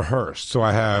that I'd rehearsed. So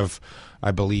I have,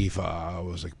 I believe, it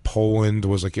was like Poland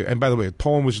was like, and by the way,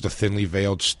 Poland was just a thinly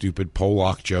veiled, stupid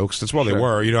Polak jokes. That's what they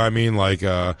were. You know what I mean? Like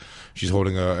she's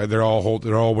holding they're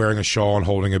all wearing a shawl and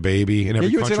holding a baby in every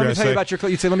you would country. Say, let me tell you about your.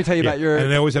 You'd say, let me tell you about your. And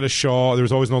they always had a shawl. There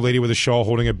was always an old lady with a shawl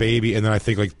holding a baby. And then I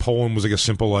think like Poland was like a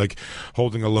simple like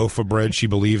holding a loaf of bread she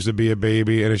believes to be a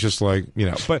baby. And it's just like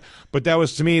but that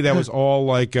was to me that was all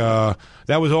like that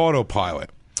was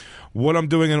autopilot. What I'm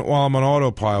doing while I'm on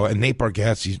autopilot, and Nate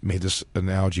Bargatze made this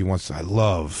analogy once I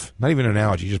love. Not even an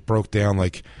analogy, he just broke down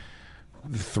like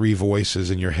the three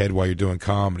voices in your head while you're doing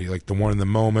comedy. Like the one in the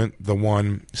moment, the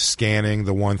one scanning,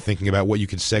 the one thinking about what you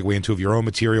can segue into of your own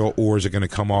material, or is it going to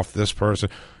come off this person?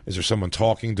 Is there someone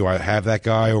talking? Do I have that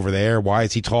guy over there? Why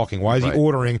is he talking? Why is he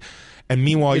ordering? And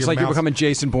meanwhile, it's like you're becoming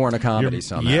Jason Bourne of comedy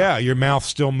somehow. Yeah, your mouth's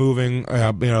still moving,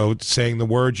 saying the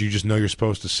words you just know you're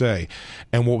supposed to say.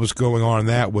 And what was going on in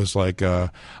that was like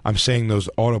I'm saying those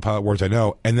autopilot words I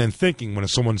know, and then thinking when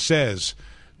someone says,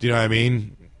 do you know what I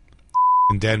mean?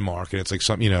 In Denmark, and it's like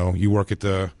something you work at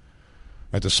the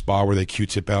spa where they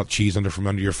Q-tip out cheese from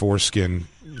under your foreskin,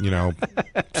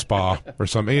 spa or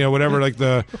something, whatever. Like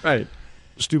the right.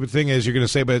 Stupid thing is you're going to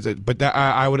say, but that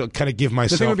I would kind of give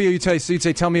myself. The thing would be you'd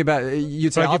say, tell me about.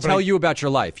 You'd say, I'll tell you about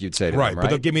your life. You'd say to them, right? But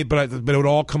they'll give me, but it would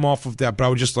all come off of that. But I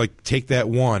would just like take that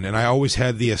one, and I always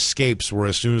had the escapes where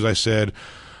as soon as I said,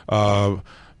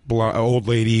 old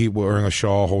lady wearing a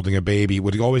shawl holding a baby,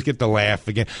 would always get the laugh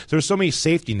again. There's so many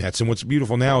safety nets, and what's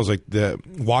beautiful now is like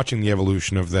watching the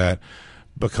evolution of that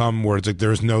become where it's like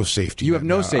there's no safety. You have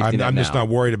no safety net. I'm just not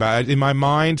worried about it in my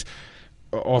mind.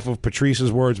 Off of Patrice's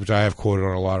words, which I have quoted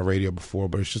on a lot of radio before,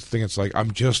 but it's just the thing. It's like I'm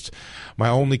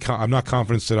not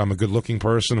confident that I'm a good-looking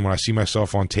person, and when I see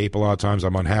myself on tape, a lot of times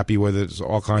I'm unhappy with it. It's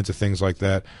all kinds of things like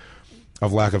that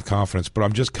of lack of confidence. But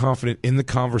I'm just confident in the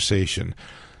conversation.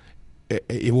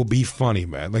 It will be funny,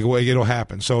 man. Like it'll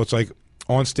happen. So it's like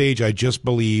on stage, I just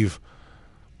believe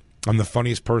I'm the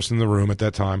funniest person in the room at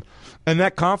that time. And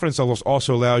that confidence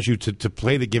also allows you to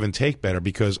play the give and take better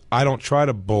because I don't try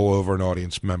to bowl over an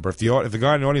audience member. If the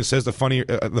guy in the audience says the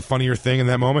funnier thing in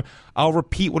that moment, I'll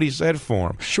repeat what he said for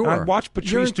him. Sure. And I watch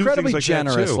Patrice do things like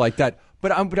generous that too. like that.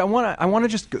 But I want to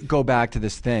just go back to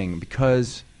this thing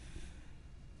because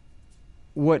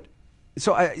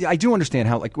So I do understand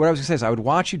how, like, what I was going to say is I would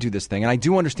watch you do this thing, and I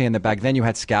do understand that back then you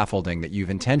had scaffolding that you've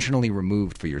intentionally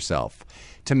removed for yourself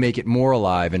to make it more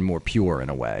alive and more pure in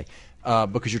a way,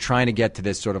 because you're trying to get to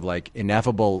this sort of, like,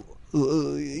 ineffable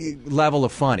level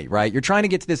of funny, right? You're trying to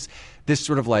get to this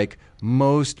sort of, like,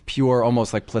 most pure,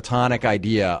 almost like platonic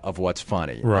idea of what's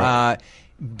funny. Right.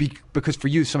 because for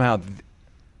you somehow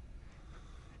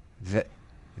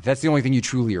that's the only thing you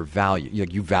truly are value.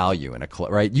 Like you value in a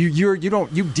club, right? You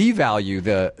devalue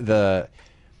the.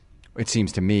 It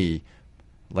seems to me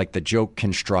like the joke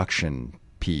construction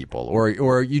people,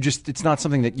 or you just it's not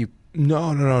something that you.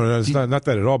 No. It's not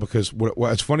that at all. Because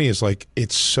what's funny is like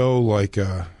it's so like.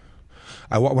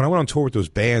 When I went on tour with those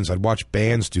bands, I'd watch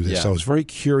bands do this. Yeah. So I was very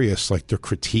curious, like their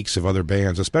critiques of other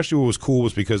bands. Especially what was cool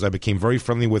was because I became very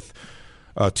friendly with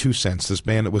 2 Cents, this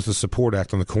band that was the support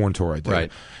act on the Korn tour I did. Right.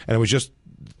 And it was just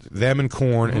them and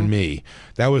Korn and me.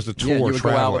 That was the tour. Yeah, you would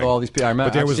traveling. go out with all these people. I remember,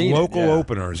 but there I've was seen local it, yeah.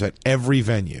 openers at every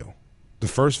venue. The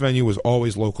first venue was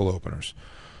always local openers,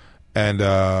 and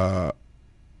I'd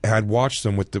watched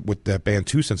them with that band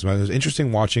 2 Cents. It was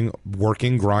interesting watching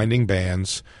working, grinding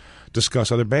bands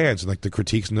discuss other bands and like the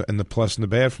critiques and the plus and the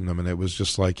bad from them, and it was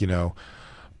just like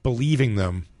believing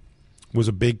them was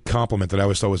a big compliment that I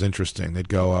always thought was interesting. They'd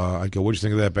go, I'd go, what'd you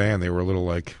think of that band? They were a little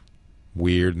like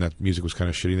weird, and that music was kind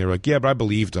of shitty. And they were like, yeah, but I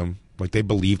believed them. Like they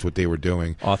believed what they were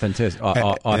doing. Authenticity.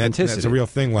 That's a real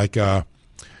thing. Like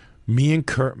me and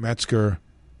Kurt Metzger,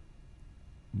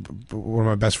 one of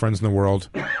my best friends in the world,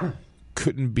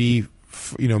 couldn't be.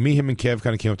 Me, him, and Kev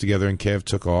kind of came up together, and Kev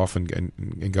took off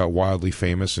and got wildly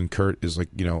famous. And Kurt is like,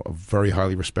 a very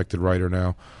highly respected writer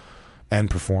now and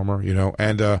performer,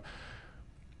 And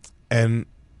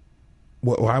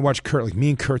when I watch Kurt, like me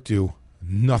and Kurt do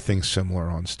nothing similar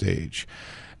on stage.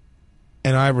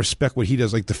 And I respect what he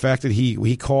does. Like the fact that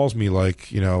he calls me like,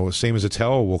 same as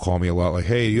Attell will call me a lot. Like,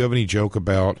 hey, do you have any joke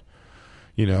about,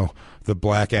 the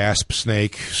black asp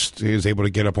snake is able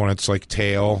to get up on its like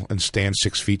tail and stand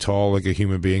 6 feet tall like a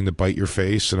human being to bite your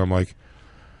face? And I'm like,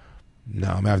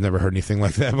 no, I've never heard anything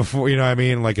like that before. You know what I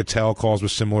mean? Like Attell calls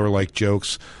with similar like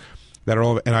jokes that are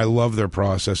all, and I love their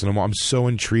process, and I'm so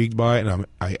intrigued by it, and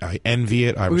I envy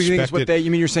it. I respect it. You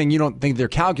mean you're saying you don't think they're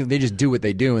calculated? They just do what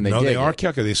they do, and they are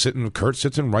calculated. Kurt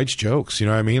sits and writes jokes. You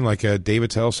know what I mean? Like Dave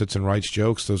Attell sits and writes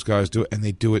jokes. Those guys do it, and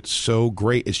they do it so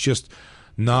great. It's just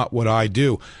not what I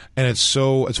do, and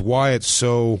it's why it's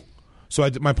so. So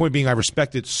my point being, I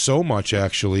respect it so much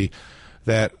actually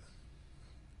that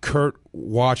Kurt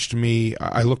watched me.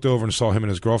 I looked over and saw him and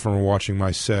his girlfriend were watching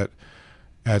my set.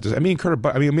 I've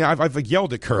like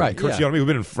yelled at Kurt. Right, Kurt's yeah. yelled at me. We've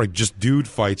been in like just dude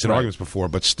fights and arguments before,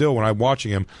 but still, when I'm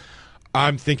watching him,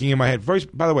 I'm thinking in my head.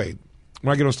 By the way,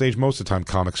 when I get on stage, most of the time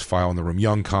comics file in the room,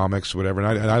 young comics, whatever,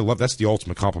 and I love that's the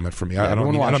ultimate compliment for me. I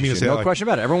don't mean to say no question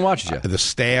about it. Everyone watches you. The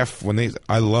staff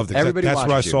I love that. Everybody that's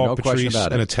what I saw no Patrice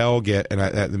and Attell get, and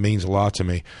that means a lot to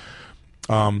me.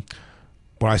 When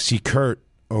I see Kurt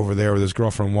over there with his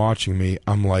girlfriend watching me,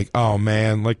 I'm like, oh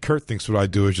man, like Kurt thinks what I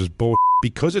do is just bull.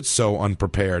 Because it's so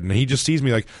unprepared, and he just sees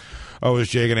me like, oh, is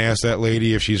Jay gonna ask that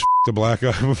lady if she's a black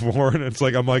guy before? And it's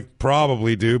like, I'm like,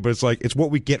 probably, dude, but it's like, it's what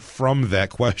we get from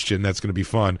that question that's gonna be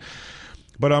fun.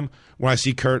 But when I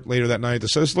see Kurt later that night,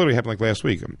 this literally happened like last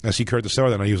week. I see Kurt at the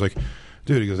Cellar that night. He was like,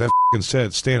 dude, he goes, that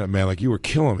said stand up, man, like you were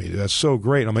killing me, dude. That's so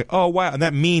great. And I'm like, oh wow, and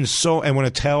that means so. And when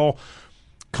Attell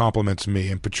compliments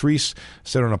me, and Patrice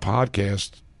said on a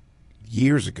podcast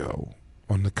years ago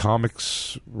on the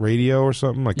Comics Radio or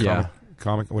something like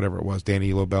comic, whatever it was,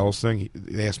 Danny Lobel's thing.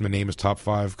 They asked him to name his top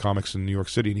 5 comics in New York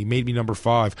City, and he made me number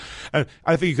 5. And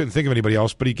I think he couldn't think of anybody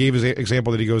else, but he gave his example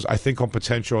that he goes, I think on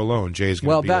potential alone, Jay's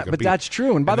going to be but that's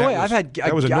true. And by the way,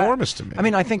 that was enormous to me. I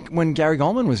mean, I think when Gary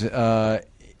Goldman was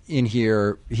in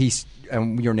here,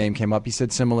 and your name came up, he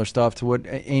said similar stuff to what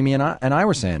Amy and I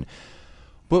were saying.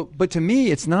 But to me,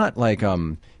 it's not like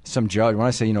some judge. When I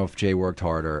say, if Jay worked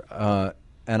harder,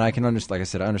 and I can understand, like I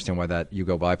said, I understand why that you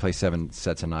go by. I play 7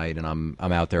 sets a night, and I'm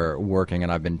out there working,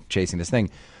 and I've been chasing this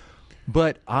thing.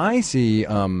 But I see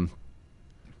a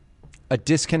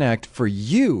disconnect for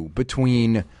you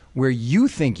between where you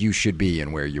think you should be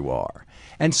and where you are.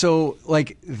 And so,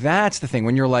 like, that's the thing.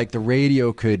 When you're like, the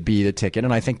radio could be the ticket,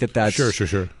 and I think that's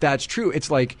sure. That's true. It's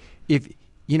like if.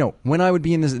 When I would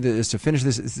be in this to finish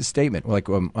this statement, like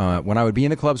when I would be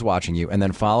in the clubs watching you and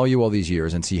then follow you all these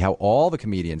years and see how all the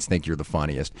comedians think you're the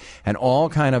funniest and all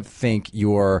kind of think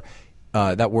you're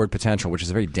that word potential, which is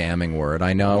a very damning word.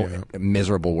 I know, a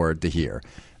miserable word to hear,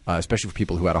 especially for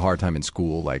people who had a hard time in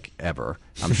school, like ever.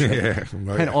 I'm sure.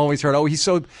 And always heard,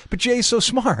 but Jay's so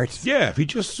smart. Yeah, if he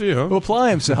just, will apply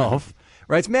himself.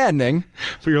 Right, it's maddening.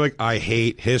 So you're like, I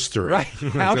hate history. Right?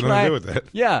 How can I do with that?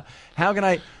 Yeah. How can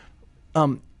I?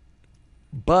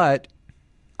 But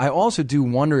I also do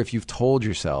wonder if you've told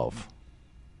yourself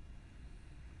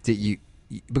that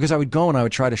because I would go and I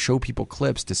would try to show people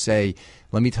clips to say,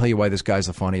 let me tell you why this guy's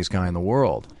the funniest guy in the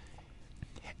world.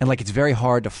 And like, it's very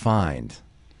hard to find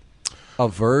a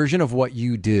version of what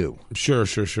you do. Sure.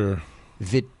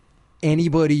 That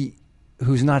anybody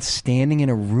who's not standing in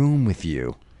a room with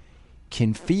you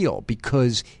can feel,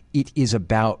 because it is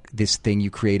about this thing you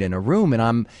create in a room.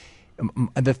 And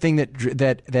the thing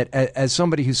that as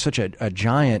somebody who's such a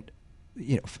giant,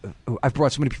 I've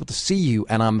brought so many people to see you,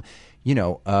 and I'm,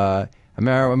 I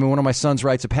mean, one of my sons'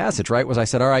 rites of passage, right, was I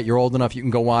said, all right, you're old enough, you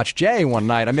can go watch Jay one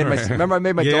night. I made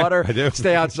my daughter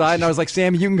stay outside, and I was like,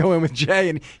 Sammy, you can go in with Jay.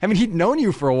 And I mean, he'd known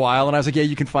you for a while, and I was like, yeah,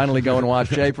 you can finally go and watch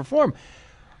Jay perform.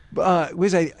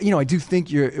 Wiz, I do think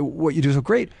what you do is so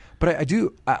great, but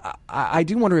I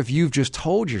do wonder if you've just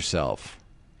told yourself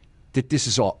that this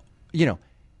is all, you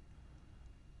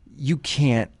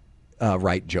can't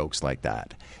write jokes like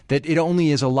that. That it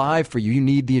only is alive for you. You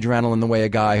need the adrenaline the way a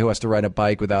guy who has to ride a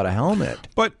bike without a helmet.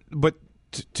 But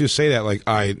to say that, like,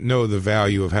 I know the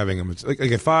value of having them. Like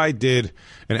if I did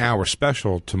an hour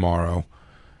special tomorrow,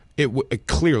 it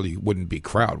clearly wouldn't be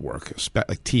crowd work,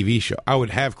 like TV show. I would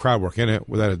have crowd work in it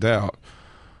without a doubt.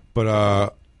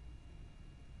 But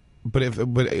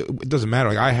it doesn't matter.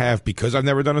 Like I have, because I've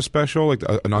never done a special, like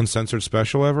an uncensored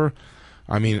special ever.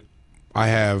 I mean, I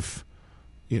have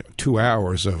 2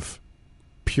 hours of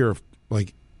pure,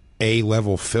 like,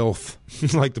 A-level filth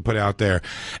like to put out there,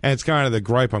 and it's kind of the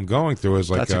gripe I'm going through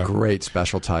is like, that's a great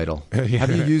special title. Yeah.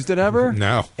 Have you used it ever?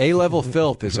 No. A-level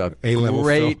filth is a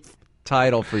great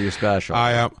title for your special.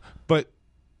 But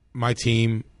my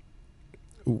team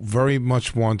very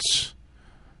much wants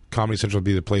Comedy Central to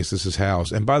be the place this is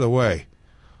housed, and by the way,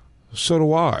 so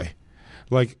do I.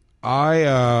 Like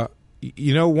one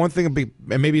thing,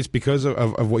 and maybe it's because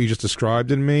of what you just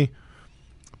described in me,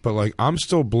 but like I'm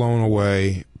still blown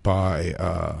away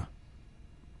by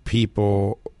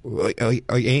people like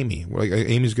Amy. Like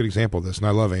Amy's a good example of this, and I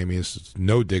love Amy. It's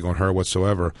no dig on her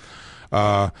whatsoever.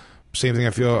 Same thing I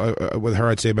feel with her.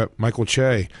 I'd say about Michael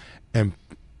Che and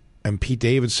Pete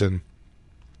Davidson.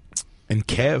 And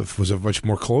Kev was a much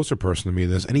more closer person to me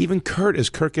than this, and even Kurt, as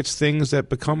Kurt gets things that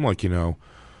become like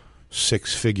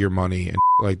 6-figure money and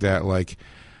like that. Like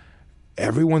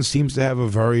everyone seems to have a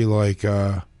very like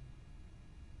I'm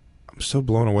so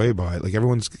blown away by it. Like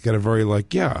everyone's got a very like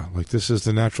this is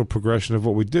the natural progression of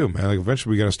what we do, man. Like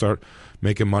eventually we got to start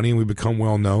making money and we become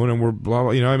well known and we're blah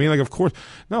blah. You know what I mean? Like of course,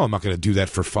 no, I'm not going to do that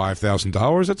for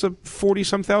 $5,000. That's a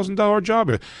 $40-some thousand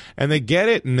job, and they get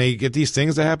it and they get these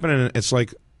things that happen, and it's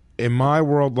like in my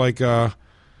world like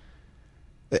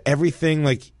everything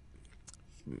like.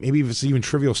 Maybe if it's even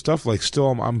trivial stuff, like still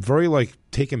I'm very like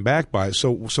taken back by it.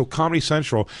 So Comedy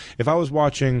Central, if I was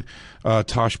watching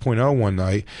Tosh.0 one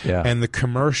night and the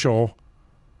commercial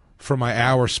for my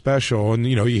hour special, and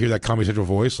you hear that Comedy Central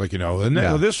voice, like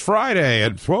this Friday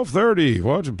at 12:30,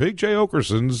 watch Big Jay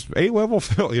Oakerson's A-level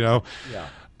film,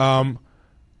 I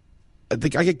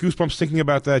think I get goosebumps thinking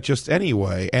about that just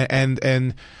anyway,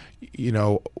 and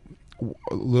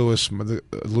Louis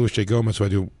J. Gomez, who I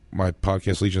do my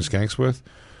podcast Legion of Skanks with,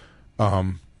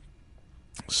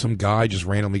 some guy just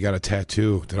randomly got a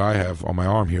tattoo that I have on my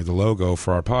arm here, the logo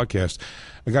for our podcast.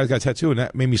 A guy got a tattoo, and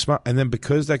that made me smile. And then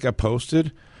because that got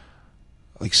posted,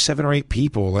 like 7 or 8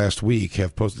 people last week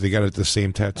have posted they got the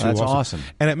same tattoo. That's also. awesome.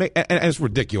 And and it's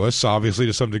ridiculous, obviously,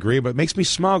 to some degree, but it makes me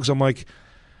smile because I'm like,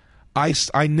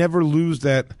 I never lose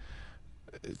that.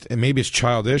 And maybe it's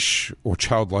childish or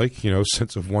childlike,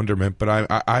 sense of wonderment. But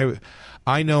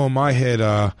I know in my head,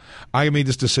 I made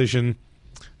this decision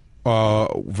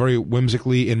very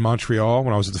whimsically in Montreal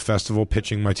when I was at the festival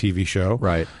pitching my TV show.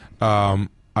 Right. I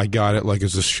got it like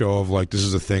as a show of like, this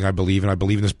is a thing I believe in. I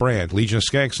believe in this brand, Legion of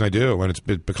Skanks, and I do, and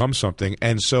it becomes something.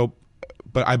 And so,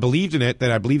 but I believed in it,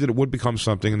 that I believed that it would become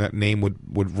something, and that name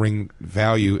would ring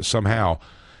value somehow.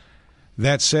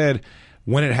 That said,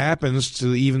 when it happens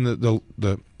to even the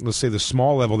let's say the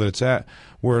small level that it's at,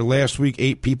 where last week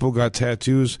 8 people got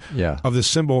tattoos of the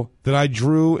symbol that I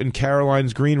drew in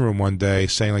Caroline's green room one day,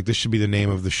 saying like this should be the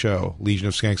name of the show, Legion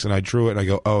of Skanks, and I drew it and I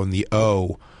go, oh, and the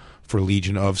O for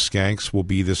Legion of Skanks will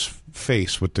be this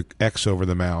face with the X over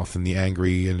the mouth and the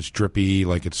angry, and it's drippy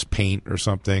like it's paint or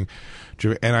something.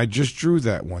 And I just drew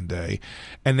that one day,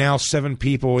 and now 8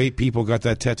 people got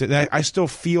that tattoo. And I still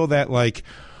feel that like.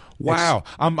 Wow,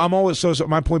 I'm always so.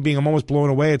 My point being, I'm always blown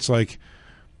away. It's like,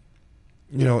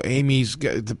 Amy's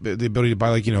got the ability to buy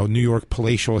like New York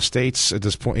palatial estates at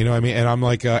this point. You know what I mean? And I'm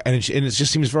like, and it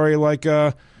just seems very like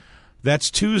that's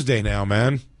Tuesday now,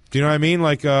 man. Do you know what I mean?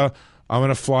 Like, I'm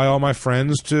gonna fly all my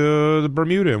friends to the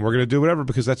Bermuda, and we're gonna do whatever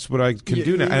because that's what I can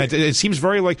do now. And it seems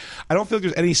very like I don't feel like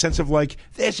there's any sense of like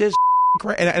this is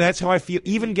great, and that's how I feel.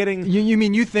 Even getting you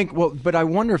mean you think but I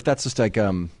wonder if that's just like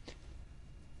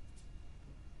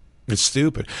It's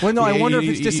stupid. Well, no, I wonder if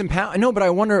it's disempowering. No, but I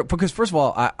wonder because first of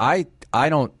all, I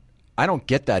don't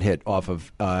get that hit off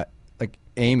of like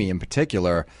Amy in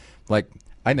particular. Like,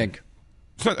 I think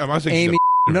I'm not saying Amy.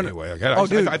 she's No, anyway.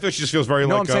 dude. I thought she just feels very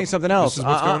No, like. I'm saying something else. This is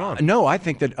what's going on. No, I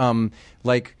think that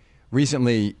like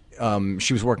recently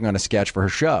she was working on a sketch for her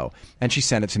show, and she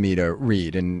sent it to me to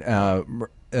read. And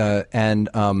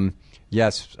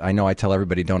yes, I know I tell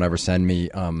everybody don't ever send me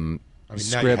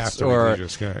scripts or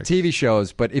TV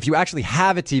shows, but if you actually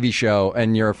have a TV show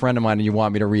and you're a friend of mine and you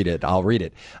want me to read it, I'll read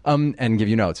it and give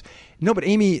you notes. No, but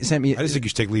Amy sent me. I just think you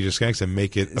should take Legion of Skanks and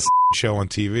make it a show on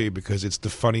TV because it's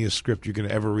the funniest script you can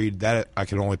ever read. That I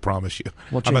can only promise you.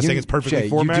 Well, Jay, I'm not saying it's perfectly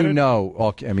formatted. You do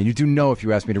know. I mean, you do know if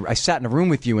you asked me to. I sat in a room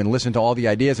with you and listened to all the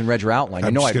ideas and read your outline.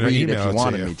 You know, I'd read it if you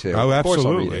wanted me to. Oh, of course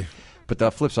absolutely. I'll read it. But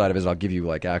the flip side of it is I'll give you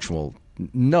like actual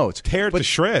notes. Tear it to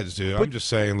shreds, dude. I'm just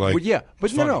saying, like. But yeah,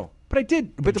 but no. But I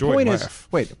did. But the point is,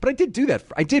 but I did do that.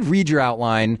 I did read your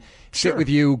outline, sit with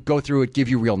you, go through it, give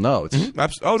you real notes.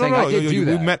 Mm-hmm. Oh no, I did do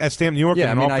that. We met at Stamp New York.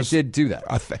 Yeah, in I mean, office. I did do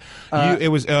that.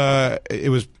 It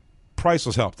was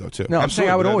priceless help, though, too. No, I'm saying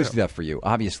I would always do that for you,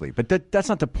 obviously. But that's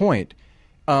not the point.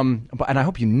 And I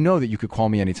hope you know that you could call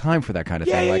me anytime for that kind of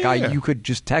thing. You could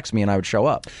just text me and I would show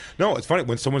up. No, it's funny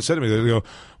when someone said to me, they go,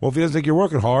 "Well, if he doesn't think you're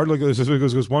working hard, like this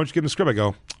goes, why don't you give him the script?" I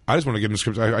go, "I just want to give him the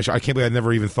script. I can't believe I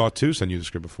never even thought to send you the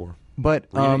script before." But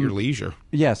read at your leisure.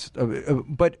 Yes,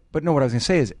 but no. What I was going to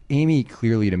say is, Amy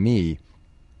clearly to me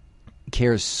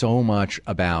cares so much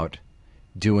about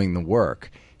doing the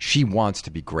work. She wants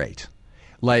to be great.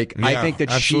 Like, I think that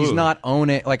absolutely. she's not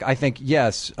owning. Like, I think,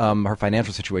 yes, her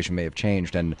financial situation may have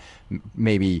changed, and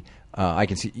maybe I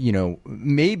can see,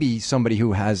 maybe somebody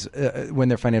who has, when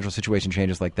their financial situation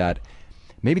changes like that,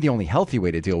 maybe the only healthy way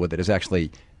to deal with it is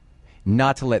actually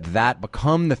not to let that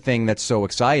become the thing that's so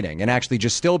exciting, and actually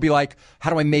just still be like,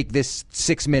 how do I make this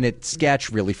 6-minute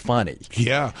sketch really funny?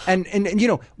 Yeah. And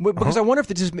because I wonder if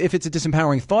it's a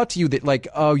disempowering thought to you that, like,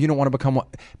 oh, you don't want to become one.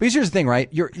 Because here's the thing,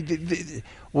 right?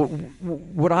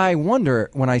 What I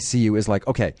wonder when I see you is like,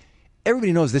 okay,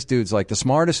 everybody knows this dude's like the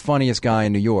smartest, funniest guy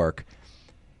in New York.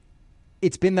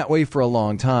 It's been that way for a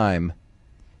long time.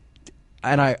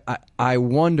 And I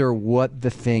wonder what the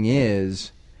thing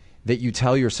is that you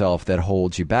tell yourself that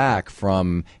holds you back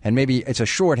from, and maybe it's a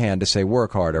shorthand to say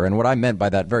work harder. And what I meant by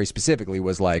that very specifically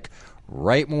was like,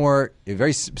 write more, a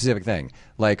very specific thing,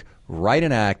 like write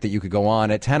an act that you could go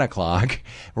on at 10 o'clock,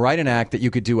 write an act that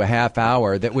you could do a half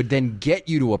hour that would then get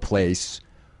you to a place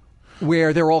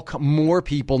where more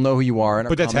people know who you are and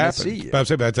are coming to see you. But I'm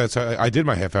saying that's I did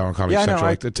my half hour on Comedy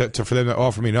Central. For them to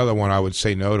offer me another one, I would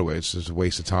say no to it. It's just a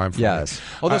waste of time for me. Yes.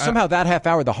 Although somehow that half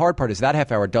hour, the hard part is that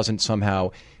half hour doesn't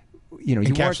somehow...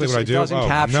 encapsulate what I do?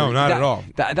 Capture. No, not at all.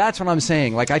 That's what I'm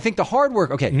saying. Like, I think the hard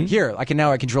work. Okay, here I can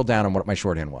drill down on what my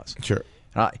shorthand was. Sure.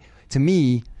 To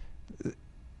me,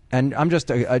 and I'm just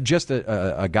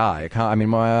a guy. I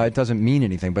mean, it doesn't mean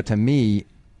anything. But to me,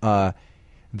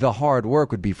 the hard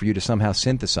work would be for you to somehow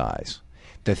synthesize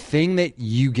the thing that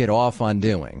you get off on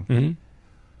doing,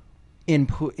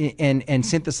 and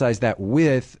synthesize that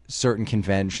with certain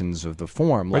conventions of the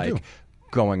form, like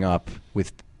going up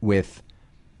with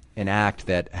an act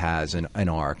that has an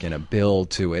arc and a build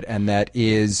to it, and that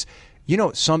is,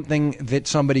 something that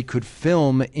somebody could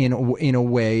film in a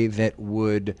way that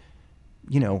would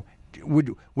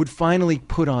finally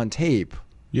put on tape.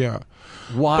 Yeah.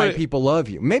 Why people love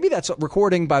you. Maybe that's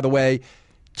recording, by the way,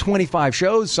 25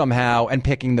 shows somehow and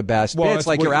picking the best bits.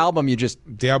 Like your album,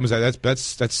 the album is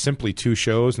that's simply 2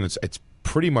 shows, and it's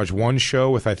pretty much one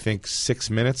show with I think 6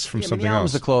 minutes from something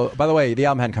else. By the way, the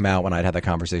album hadn't come out when I'd had that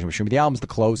conversation with you, but the album's the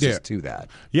closest to that.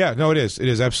 Yeah, no, it is. It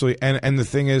is absolutely. And the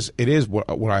thing is, it is what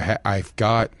I've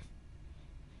got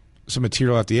some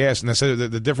material at the ass, and I said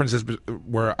the difference is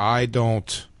where I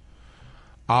don't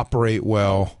operate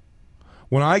well.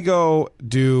 When I go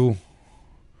do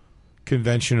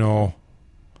conventional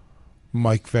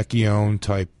Mike Vecchione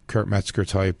type, Kurt Metzger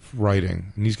type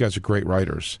writing, and these guys are great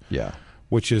writers. Yeah.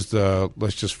 Which is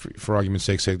let's just for argument's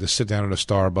sake say, to sit down at a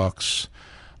Starbucks.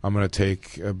 I'm going to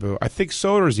take, I think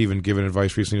Soder's even given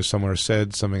advice recently to someone or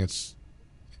said something that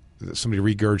somebody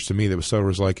regurged to me that was Soder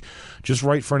was like, just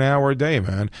write for an hour a day,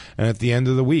 man. And at the end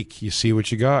of the week, you see what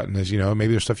you got. And there's, maybe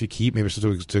there's stuff you keep, maybe there's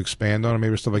stuff to expand on, or maybe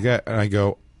there's stuff like that. And I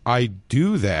go, I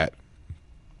do that,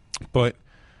 but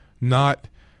not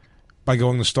by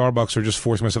going to Starbucks or just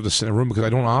forcing myself to sit in a room, because I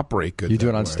don't operate good. You do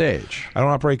it on stage. I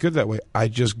don't operate good that way. I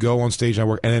just go on stage and I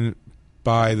work. And then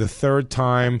by the third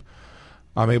time,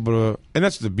 I'm able to, and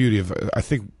that's the beauty of it. I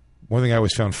think one thing I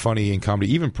always found funny in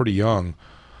comedy, even pretty young,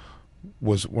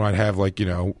 was when I'd have like,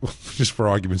 just for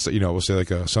arguments that, we'll say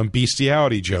like some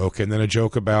bestiality joke, and then a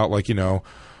joke about like,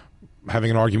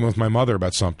 having an argument with my mother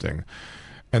about something.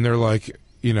 And they're like,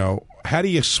 how do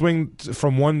you swing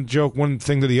from one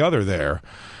thing to the other there?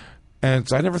 And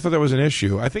so I never thought that was an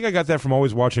issue. I think I got that from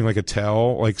always watching like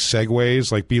Attell, like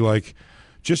segues, like be like,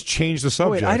 just change the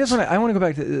subject. Wait, I want to go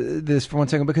back to this for 1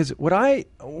 second, because what I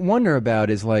wonder about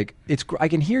is like, I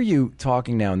can hear you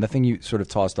talking now, and the thing you sort of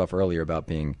tossed off earlier about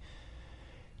being,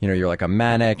 you're like, I'm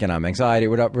manic and I'm anxiety,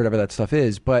 whatever that stuff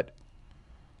is. But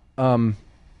there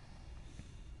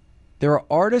are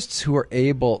artists who are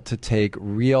able to take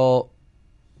real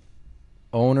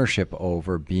ownership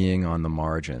over being on the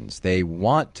margins. They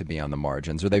want to be on the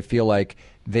margins, or they feel like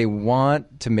they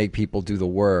want to make people do the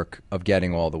work of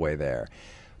getting all the way there.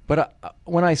 But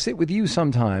when I sit with you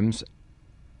sometimes,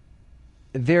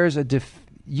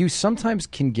 you sometimes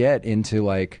can get into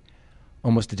like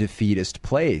almost a defeatist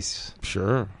place.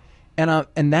 Sure.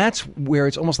 And that's where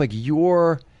it's almost like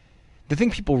the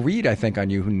thing people read, I think, on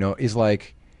you who know is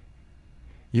like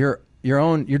your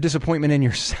disappointment in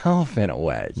yourself in a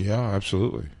way. Yeah,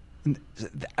 absolutely.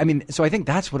 I mean, so I think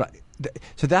that's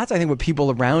I think what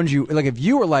people around you, like if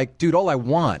you were like, dude, all I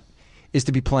want is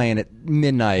to be playing at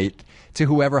midnight to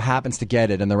whoever happens to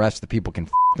get it, and the rest of the people can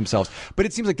themselves. But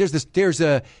it seems like there's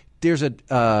a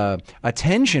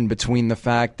tension between the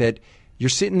fact that you're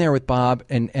sitting there with Bob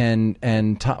and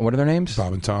Tom, what are their names?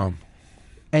 Bob and Tom.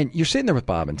 And you're sitting there with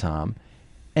Bob and Tom,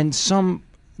 and the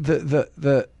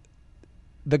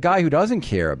guy who doesn't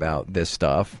care about this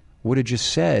stuff would have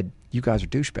just said, "You guys are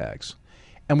douchebags,"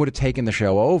 and would have taken the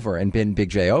show over and been Big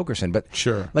Jay Oakerson. But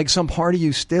sure, like some part of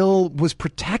you still was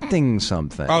protecting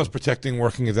something. I was protecting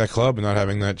working at that club and not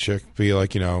having that chick be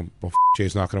like, well,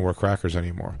 Jay's not going to work crackers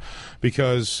anymore.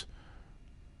 Because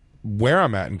where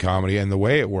I'm at in comedy and the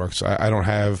way it works, I don't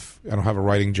have a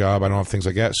writing job. I don't have things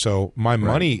like that. So my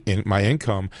money, my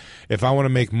income, if I want to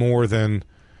make more than,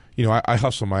 I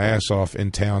hustle my ass off in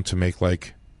town to make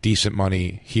like decent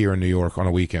money here in New York on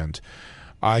a weekend.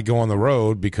 I go on the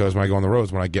road because when I go on the road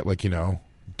is when I get like,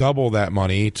 double that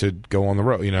money to go on the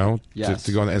road, yes.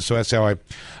 to go on. And so that's how I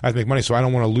have to make money. So I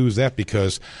don't want to lose that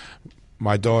because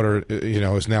my daughter,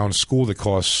 is now in school that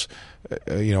costs,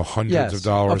 hundreds of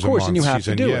dollars of course, a month. And you have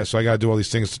to do it. So I got to do all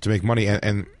these things to make money.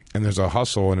 And there's a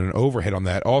hustle and an overhead on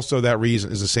that. Also, that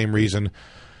reason is the same reason.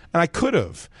 And I could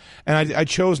have. And I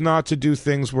chose not to do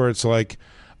things where it's like,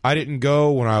 I didn't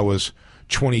go when I was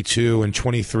 22 and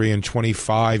 23 and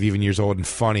 25 even years old and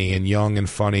funny and young and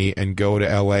funny and go to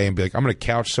LA and be like, I'm going to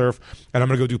couch surf and I'm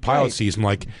going to go do pilot season.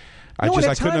 Like, I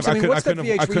couldn't have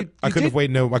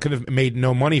made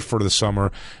no money for the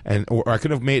summer, or I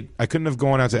couldn't have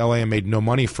gone out to LA and made no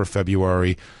money for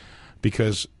February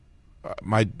because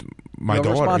my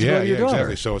daughter, yeah,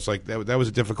 exactly. So it's like that was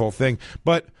a difficult thing,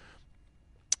 but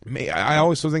I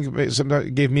always think sometimes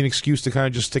it gave me an excuse to kind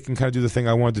of just stick and kind of do the thing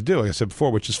I wanted to do, like I said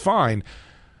before, which is fine.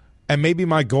 And maybe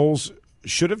my goals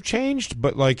should have changed,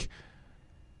 but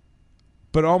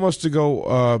almost to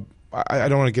go. I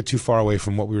don't want to get too far away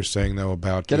from what we were saying though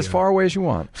about get as far away as you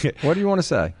want. What do you want to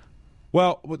say?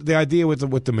 Well, the idea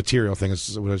with the material thing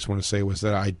is what I just want to say was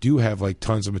that I do have like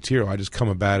tons of material. I just come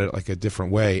about it like a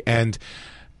different way, and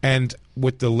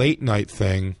with the late night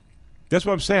thing. That's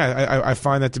what I'm saying. I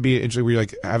find that to be interesting. Where you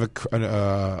like have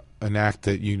an act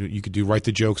that you could do, write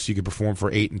the jokes, you could perform for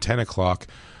 8 and 10 o'clock.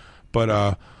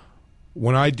 But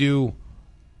when I do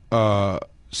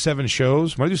 7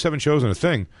 shows, when I do 7 shows in a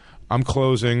thing, I'm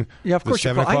closing the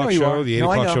 7 o'clock show, the 8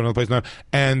 o'clock show, another place now,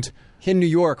 and in New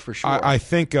York for sure. I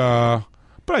think, but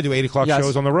I do 8 o'clock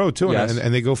shows on the road too,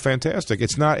 and they go fantastic.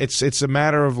 It's not. It's a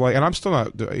matter of like, and I'm still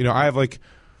not. I have like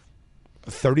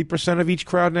 30% of each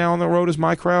crowd now on the road is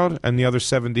my crowd, and the other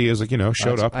 70 is like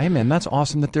showed up. Hey man, that's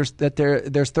awesome that there's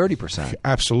 30%.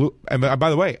 Absolutely. And by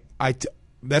the way,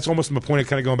 that's almost my point of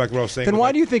kind of going back to what I was saying. Then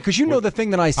why do you think? Because the thing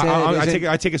that I said.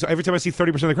 I take it. So every time I see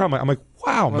 30% of the crowd, I'm like,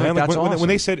 wow, man. Like, awesome. When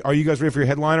they said, "Are you guys ready for your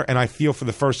headliner?" and I feel for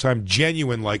the first time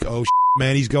genuine, like, oh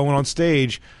man, he's going on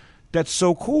stage. That's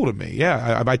so cool to me.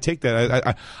 Yeah, I take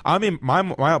that. I mean,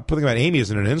 my putting about Amy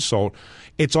isn't an insult.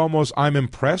 It's almost I'm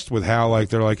impressed with how like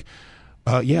they're like.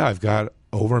 Yeah, I've got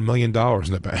over $1 million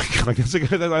in the bank. Like,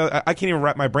 I can't even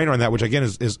wrap my brain around that, which again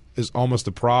is almost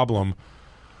a problem.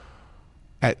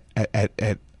 At I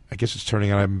guess it's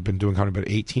turning out I've been doing comedy about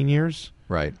 18 years.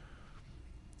 Right.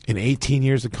 In 18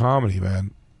 years of comedy,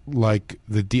 man, like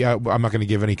I'm not going to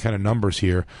give any kind of numbers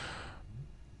here.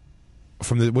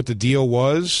 From what the deal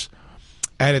was,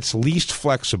 at its least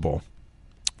flexible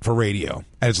for radio,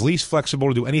 at its least flexible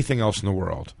to do anything else in the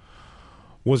world,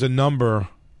 was a number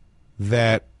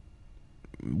that,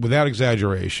 without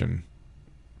exaggeration,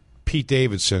 Pete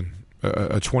Davidson,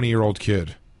 a 20-year-old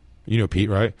kid, you know Pete,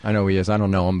 right? I know who he is. I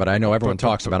don't know him, but I know everyone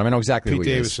talks about him. I know exactly who he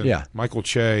Davidson, is. Yeah, Michael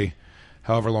Che,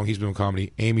 however long he's been in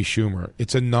comedy, Amy Schumer.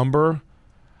 It's a number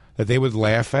that they would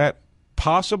laugh at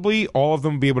possibly all of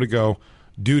them will be able to go,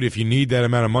 dude, if you need that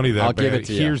amount of money I'll give it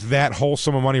to you. here's that whole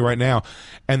sum of money right now.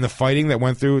 And the fighting that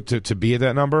went through to be at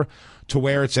that number to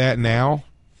where it's at now,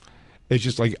 it's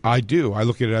just like I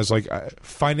look at it as like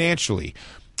financially,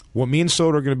 what me and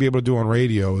Soda are going to be able to do on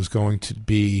radio is going to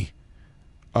be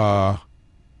I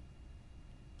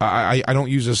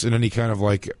don't use this in any kind of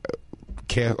like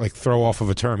throw off of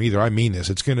a term either. I mean this.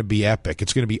 It's going to be epic.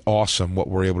 It's going to be awesome what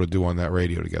we're able to do on that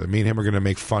radio together. Me and him are going to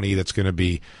make funny that's going to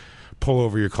be pull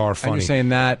over your car funny. And you're saying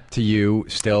that to you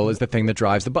still is the thing that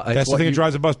drives the bus. That's the thing that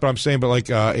drives the bus, but I'm saying, but like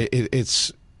it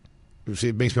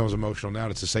makes me almost emotional now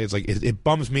to say it's like it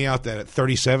bums me out that at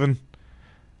 37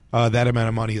 that amount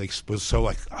of money like was so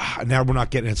like now we're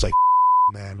not getting it. It's like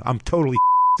man, I'm totally.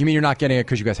 You mean you're not getting it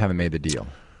because you guys haven't made the deal?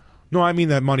 No, I mean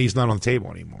that money's not on the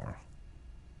table anymore.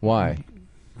 Why?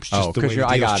 It's just the way the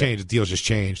deal's changed. The deal's just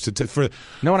changed.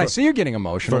 I see you're getting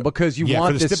emotional because you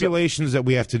want for the stipulations that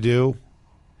we have to do.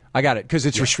 I got it, because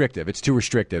it's restrictive. It's too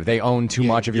restrictive. They own too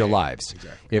much of your lives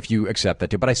exactly. if you accept that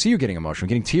too. But I see you getting emotional,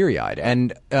 getting teary-eyed.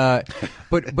 And but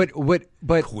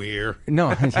queer.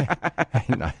 No.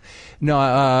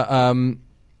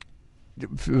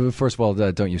 First of all,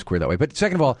 don't use queer that way. But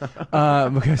second of all,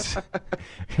 because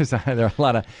there are a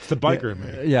lot of... It's the biker in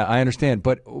me. Yeah, I understand.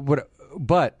 But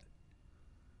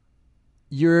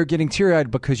you're getting teary-eyed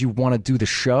because you want to do the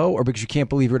show or because you can't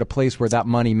believe you're at a place where that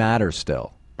money matters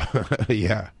still?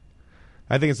 Yeah.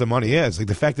 I think it's the money. Yeah, it's like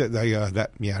the fact that I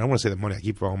don't want to say the money. I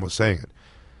keep almost saying it.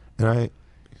 And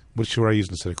which word I use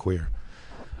instead of queer?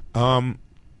 Yeah,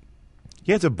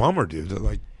 it's a bummer, dude.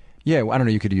 Like, yeah, I don't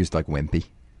know. You could use like wimpy,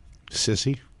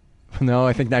 sissy. No,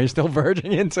 I think now you're still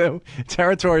verging into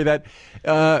territory that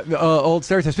old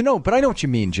stereotypes. But no, but I know what you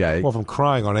mean, Jay. Well, if I'm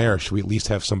crying on air, should we at least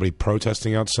have somebody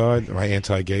protesting outside my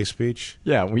anti-gay speech?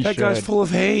 Yeah, we should. That guy's full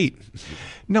of hate.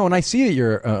 No, and I see that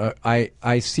you're.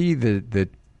 I see the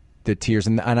tears,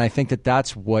 and I think that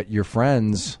that's what your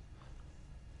friends.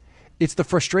 It's the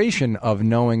frustration of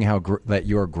knowing that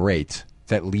you're great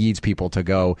that leads people to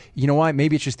go, you know what?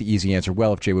 Maybe it's just the easy answer.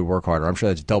 Well, if Jay would work harder, I'm sure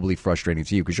that's doubly frustrating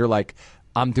to you because you're like,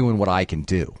 I'm doing what I can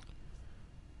do.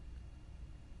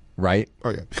 Right?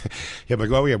 Oh yeah, yeah. But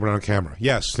oh yeah, we're on camera.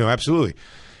 Yes, no, absolutely.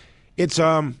 It's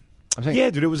yeah,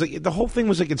 dude. It was like the whole thing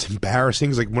was like it's embarrassing.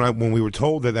 It's like when we were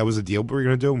told that was a deal we were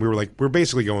going to do, and we were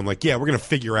basically going like, yeah, we're going to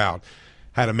figure out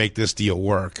how to make this deal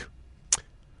work.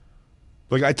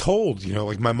 Like I told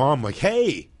like my mom, like,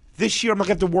 hey, this year I'm not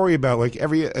going to have to worry about like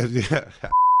every.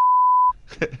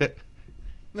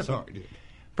 Sorry, dude.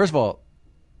 First of all,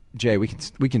 Jay, we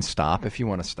can stop if you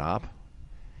want to stop.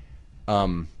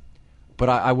 But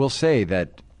I will say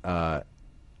that I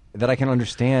can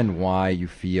understand why you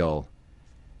feel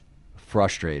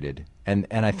frustrated, and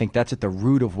I think that's at the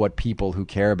root of what people who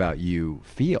care about you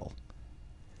feel,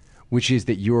 which is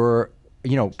that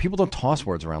people don't toss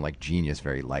words around like genius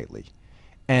very lightly.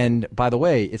 And by the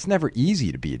way, it's never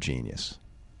easy to be a genius,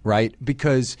 right?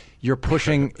 Because you're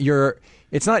pushing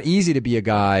it's not easy to be a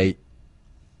guy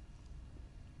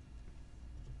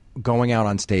going out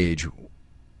on stage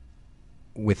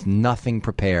with nothing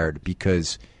prepared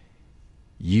because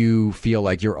you feel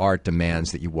like your art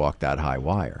demands that you walk that high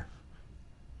wire.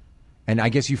 And I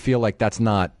guess you feel like that's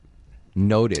not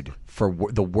noted for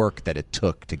the work that it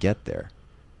took to get there.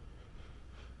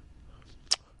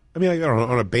 I mean, like,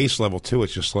 on a base level, too,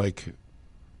 it's just like,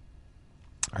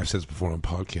 I've said this before on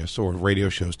podcasts or radio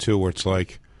shows, too, where it's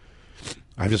like,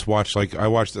 I watched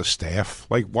the staff,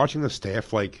 like, watching the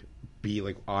staff, like, be,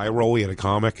 like, eye-rolly at a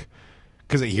comic,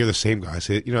 because they hear the same guy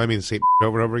say it, you know what I mean, the same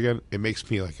over and over again. It makes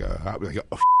me, like, oh,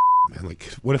 man, like,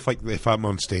 what if, like, if I'm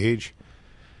on stage,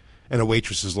 and a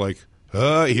waitress is like,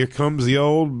 here comes the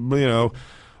old,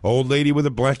 old lady with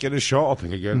a blanket and a shawl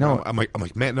thing again. No. I'm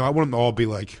like, man, no, I want them to all be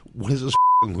like, what is this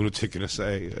lunatic gonna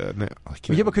say? No,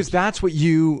 yeah, because that's what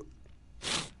you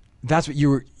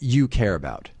care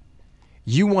about.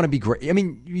 You want to be great. I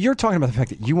mean, you're talking about the fact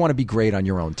that you want to be great on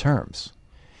your own terms,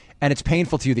 and it's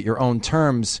painful to you that your own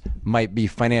terms might be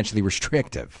financially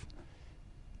restrictive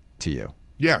to you.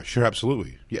 Yeah, sure,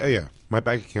 absolutely. Yeah. My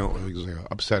bank account is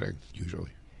upsetting usually.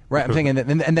 Right, I'm saying,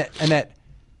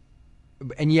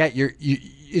 and yet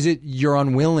you're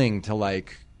unwilling to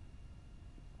like.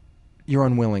 You're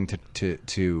unwilling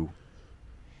to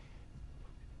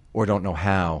or don't know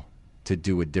how to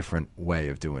do a different way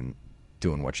of doing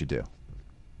what you do.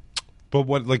 But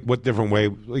what different way?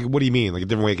 Like, what do you mean? Like a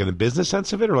different way, like in the business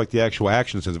sense of it, or like the actual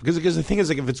action sense of it? Because the thing is,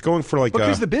 like, if it's going for like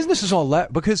because the business is all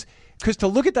because to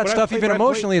look at that stuff even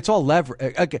emotionally, it's all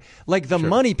leverage. Like the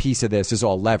money piece of this is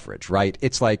all leverage, right?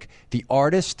 It's like the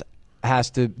artist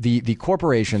the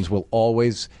corporations will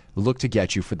always look to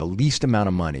get you for the least amount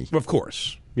of money. Of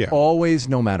course. Yeah. Always,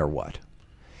 no matter what.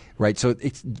 Right? So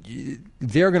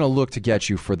they're going to look to get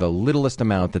you for the littlest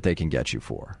amount that they can get you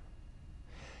for.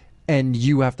 And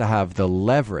you have to have the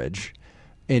leverage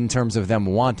in terms of them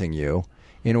wanting you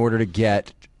in order to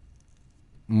get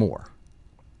more.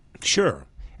 Sure.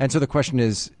 And so the question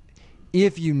is,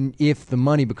 if the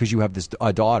money, because you have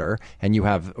a daughter and you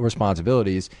have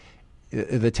responsibilities,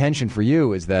 the tension for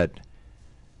you is that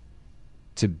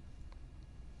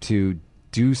to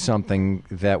do something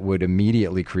that would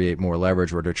immediately create more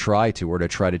leverage, or to try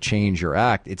to change your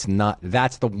act,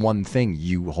 that's the one thing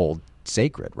you hold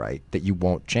sacred, right? That you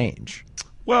won't change.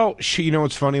 Well,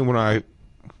 it's funny when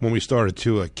we started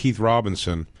too, Keith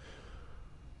Robinson,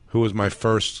 who was my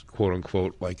first quote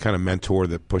unquote kind of mentor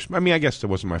that pushed me. I mean, I guess it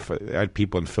wasn't I had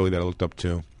people in Philly that I looked up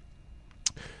to.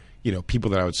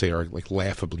 People that I would say are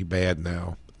laughably bad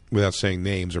now, without saying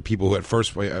names, or people who at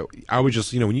first I was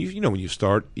just when you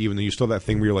start, even though you still that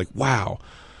thing where you're like, wow,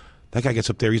 that guy gets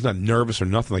up there, he's not nervous or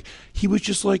nothing. He was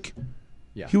just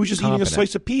he was just eating a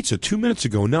slice of pizza 2 minutes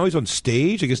ago. Now he's on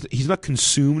stage. I guess he's not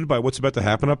consumed by what's about to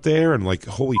happen up there, and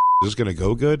holy this is going to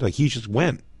go good. He just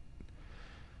went.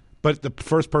 But the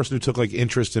first person who took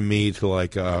interest in me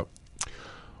to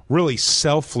really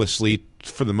selflessly,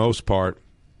 for the most part,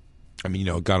 I mean,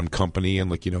 got him company and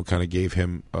kind of gave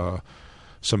him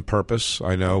some purpose.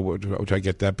 I know, which I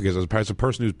get that, because as a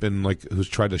person who's been who's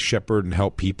tried to shepherd and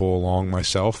help people along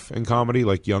myself in comedy,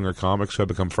 younger comics who I've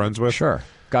become friends with. Sure.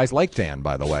 Guys like Dan,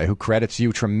 by the way, who credits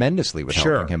you tremendously with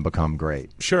helping him become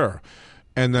great. Sure.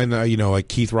 And then,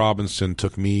 Keith Robinson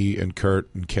took me and Kurt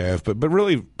and Kev, but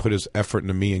really put his effort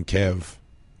into me and Kev.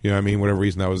 You know what I mean? Whatever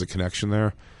reason, that was a connection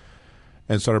there.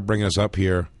 And started bringing us up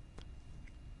here.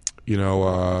 He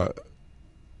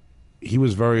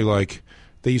was very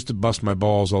they used to bust my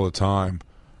balls all the time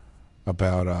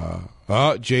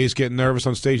about, Jay's getting nervous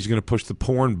on stage. He's going to push the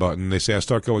porn button. They say I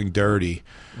start going dirty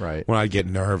when I get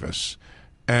nervous.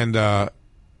 And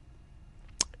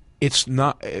it's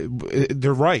not,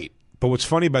 they're right. But what's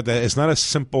funny about that, it's not a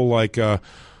simple oh,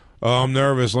 I'm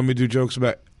nervous, let me do jokes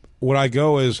about it. What I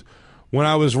go is, when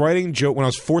I was when I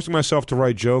was forcing myself to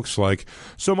write jokes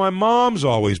so my mom's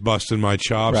always busting my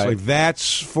chops,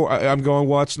 I'm going,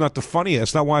 well, that's not the funny.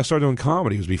 That's not why I started doing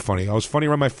comedy, was to be funny. I was funny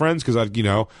around my friends because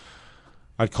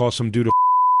I'd call some dude a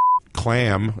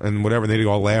clam and whatever, and they'd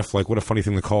all laugh what a funny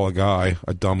thing to call a guy,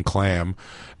 a dumb clam.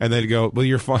 And they'd go, well,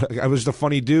 you're funny. I was the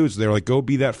funny dudes. They were go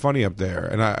be that funny up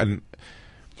there.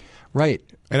 Right.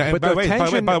 And by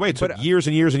the way, it took years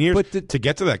and years and years to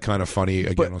get to that kind of funny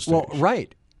again on stage. Well,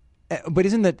 right. But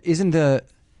isn't the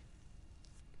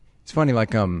it's funny,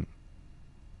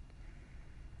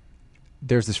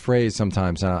 there's this phrase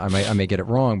sometimes, I may get it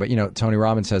wrong, but Tony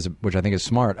Robbins says, which I think is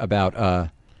smart, about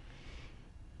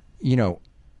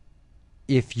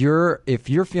if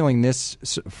you're feeling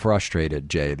this frustrated,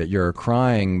 Jay, that you're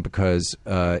crying because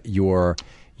you're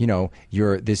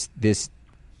this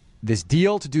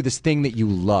deal to do this thing that you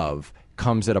love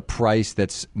comes at a price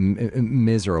that's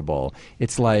miserable.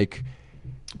 It's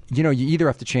you either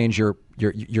have to change your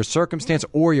circumstance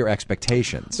or your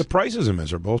expectations. The price isn't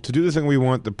miserable. To do the thing we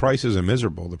want, the price isn't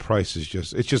miserable. The price is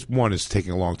just one, it's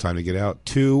taking a long time to get out.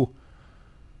 Two,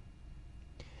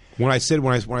 when I said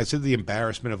the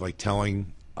embarrassment of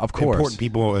telling important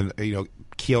people and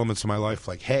key elements of my life,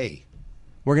 hey,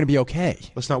 we're going to be okay.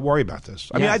 Let's not worry about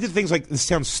this. I mean, I did things this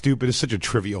sounds stupid. It's such a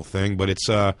trivial thing, but it's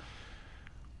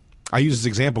I use this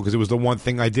example because it was the one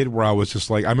thing I did where I was just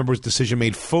I remember it was a decision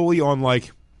made fully on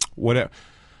whatever.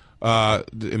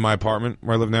 In my apartment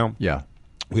where I live now,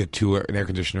 we had an air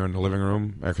conditioner in the living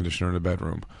room, air conditioner in the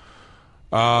bedroom.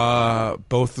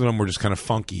 Both of them were just kind of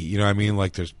funky. You know what I mean?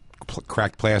 There's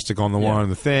cracked plastic on the one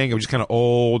and the thing. It was just kind of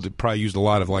old. It probably used a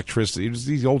lot of electricity. It was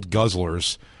these old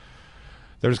guzzlers.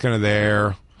 They're just kind of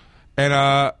there.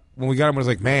 And when we got them, I was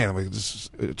like, man, it's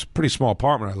a pretty small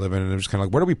apartment I live in. And they're just kind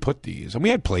of where do we put these? And we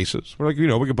had places. We're we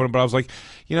could put them. But I was like,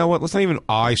 you know what? Let's not even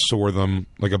eyesore them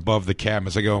above the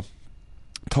cabinets. I go,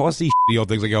 toss these shitty old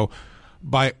things. I go,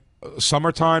 by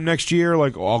summertime next year,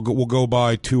 we'll go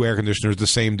buy 2 air conditioners the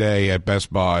same day at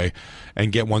Best Buy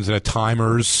and get ones that have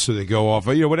timers so they go off,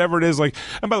 whatever it is. And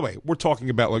by the way, we're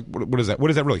talking about what is that? What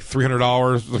is that really?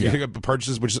 $300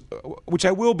 purchases, which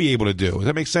I will be able to do. Does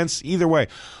that make sense? Either way.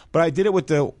 But I did it with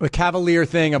the cavalier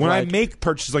thing of when I make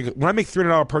purchases, when I make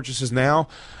 $300 purchases now,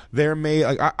 they're made.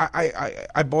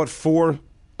 I bought 4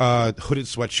 hooded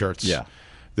sweatshirts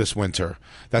this winter.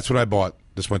 That's what I bought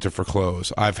this winter for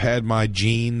clothes. I've had my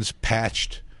jeans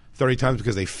patched 30 times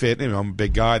because they fit. You know, I'm a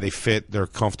big guy. They fit. They're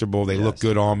comfortable. They look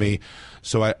good on me.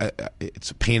 So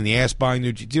it's a pain in the ass buying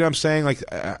new. Do you know what I'm saying? Like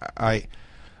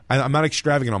I'm not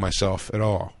extravagant on myself at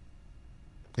all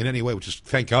in any way, which is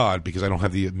thank God because I don't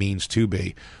have the means to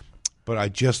be. But I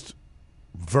just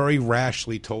very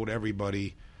rashly told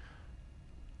everybody.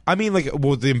 I mean, like,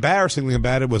 well, the embarrassing thing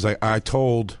about it was I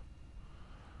told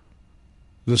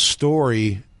the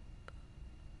story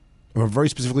very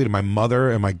specifically to my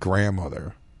mother and my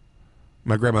grandmother.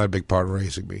 My grandmother had a big part in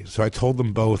raising me. So I told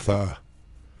them both the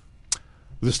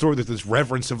story that this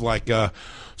reverence of like,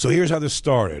 so here's how this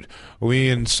started. We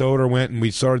and Soder went and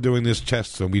we started doing this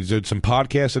test. So we did some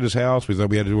podcasts at his house. We thought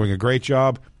we had doing a great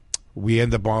job. We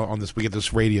end up on this. We get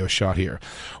this radio shot here,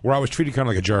 where I was treated kind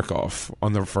of like a jerk off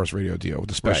on the first radio deal with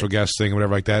the special guest thing and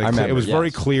whatever like that. It was very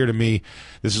clear to me.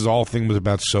 This is all thing was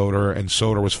about Soder, and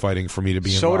Soder was fighting for me to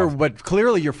be involved. Soder, but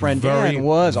clearly your friend Dan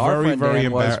was our friend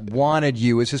Dan was wanted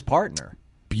you as his partner.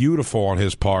 Beautiful on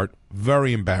his part,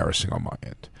 very embarrassing on my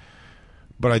end.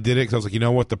 But I did it because I was like, you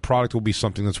know what, the product will be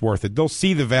something that's worth it. They'll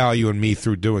see the value in me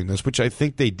through doing this, which I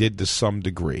think they did to some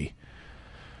degree.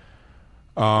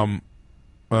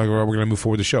 We're going to move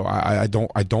forward the show. I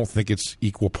don't think it's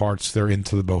equal parts. They're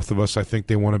into the both of us. I think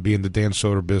they want to be in the Dan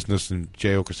Soder business, and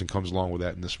Jay Oakerson comes along with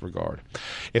that in this regard.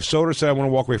 If Soder said I want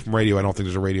to walk away from radio, I don't think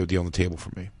there's a radio deal on the table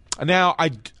for me. Now,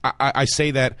 I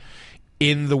say that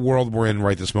in the world we're in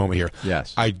right this moment here.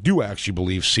 Yes. I do actually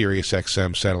believe Sirius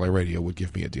XM satellite radio would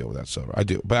give me a deal with that Soder. I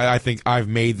do. But I think I've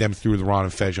made them through the Ron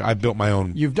and Fez. I built my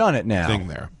own You've done it now thing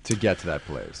there. To get to that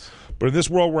place. But in this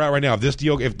world we're at right now, if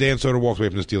Dan Soder walks away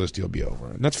from this deal will be over.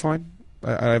 And that's fine.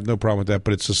 I have no problem with that.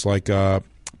 But it's just like, but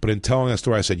in telling that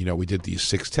story, I said, we did these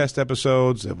 6 test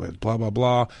episodes, blah, blah,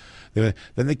 blah. Then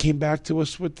they came back to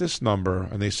us with this number,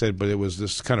 and they said, but it was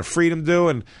this kind of freedom due.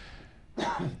 And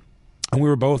we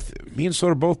were both, me and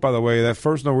Soder both, by the way, that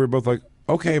first number, we were both like,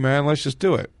 okay, man, let's just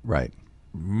do it. Right.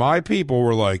 My people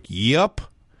were like, yep.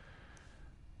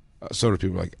 Soder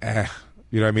people were like,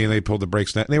 You know what I mean? They pulled the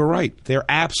brakes. And they were right. They're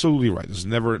absolutely right. There's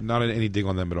not any dig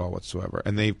on them at all whatsoever.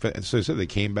 And so they said they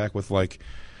came back with like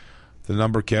the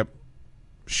number kept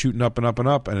shooting up and up and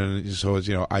up. And then, so it's,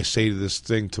 I say to this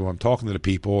thing to I'm talking to the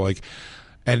people like,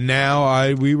 and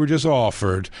now we were just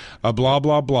offered a blah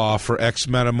blah blah for X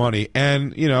amount of money.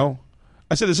 And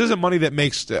I said this isn't money that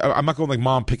makes. I'm not going like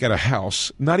mom pick out a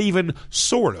house. Not even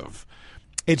sort of.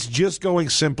 It's just going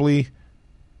simply.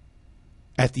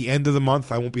 At the end of the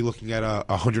month, I won't be looking at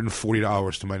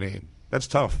 $140 to my name. That's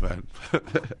tough, man.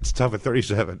 It's tough at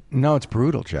 37. No, it's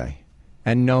brutal, Jay.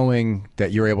 And knowing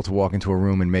that you're able to walk into a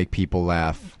room and make people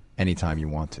laugh anytime you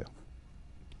want to.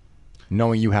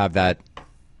 Knowing you have that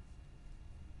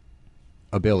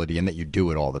ability and that you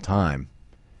do it all the time,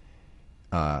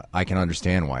 I can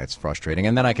understand why it's frustrating.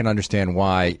 And then I can understand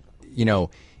why,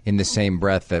 in the same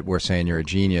breath that we're saying you're a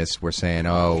genius, we're saying,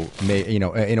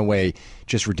 in a way,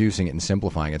 just reducing it and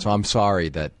simplifying it. So I'm sorry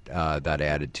that that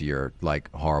added to your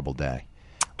horrible day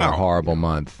or horrible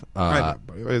month. I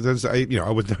would. I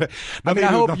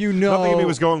hope you know. Nothing in me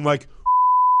was going like.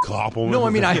 No,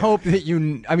 I hope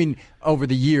that over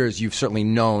the years you've certainly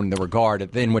known the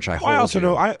regard in which I hold. I also you.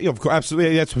 know. Of course,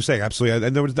 absolutely. That's what I'm saying. Absolutely.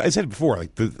 And I said it before.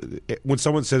 Like when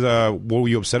someone says, "What were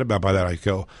you upset about by that?" I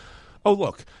go. Oh,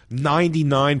 look,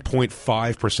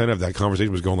 99.5% of that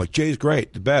conversation was going like, Jay's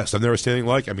great, the best. I've never seen anything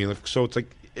like it. So it's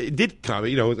like, it did kind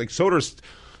of, like Soder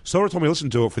told me to listen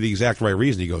to it for the exact right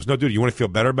reason. He goes, no, dude, you want to feel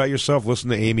better about yourself?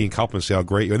 Listen to Amy and Kaufman say how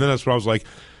great you are. And then that's what I was like,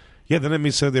 yeah, then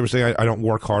they were saying I don't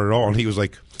work hard at all. And he was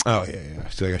like, oh, yeah.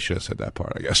 So I should have said that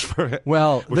part, I guess.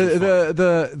 Well,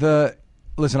 listen,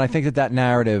 I think that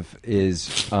narrative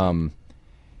is...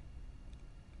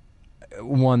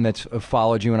 one that's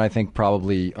followed you, and I think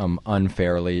probably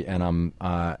unfairly. And I'm,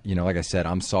 like I said,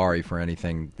 I'm sorry for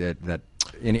anything that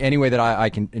in any way that I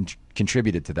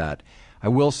contributed to that. I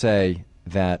will say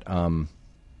that that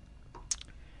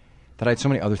I had so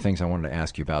many other things I wanted to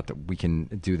ask you about that we can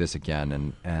do this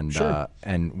again, and sure.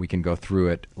 And we can go through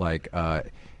it like.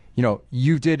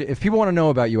 You did. If people want to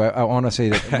know about you, I want to say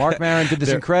that Mark Maron did this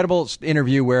incredible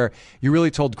interview where you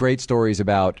really told great stories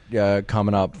about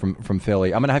coming up from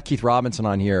Philly. I'm going to have Keith Robinson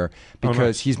on here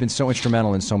because he's been so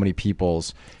instrumental in so many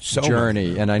people's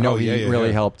journey, and I know he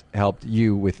really helped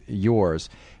you with yours.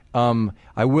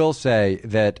 I will say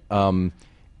that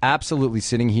absolutely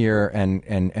sitting here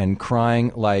and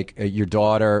crying like your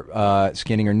daughter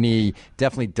skinning her knee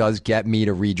definitely does get me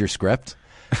to read your script.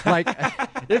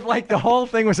 If the whole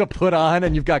thing was a put on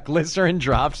and you've got glycerin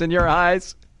drops in your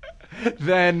eyes,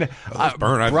 then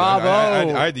bravo.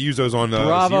 I had to use those on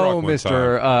bravo, Xerox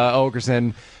Mr.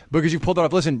 Oakerson, because you pulled it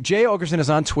off. Listen, Jay Oakerson is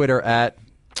on Twitter at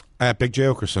At Big Jay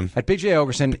Oakerson. At Big Jay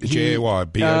Oakerson. J-A-Y,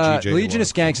 B-I-G-J-A-Y. Legion of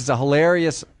Skanks is a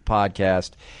hilarious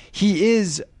podcast. He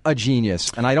is a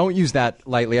genius, and I don't use that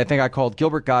lightly. I think I called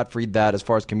Gilbert Gottfried that as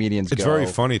far as comedians go. It's very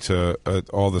funny to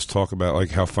all this talk about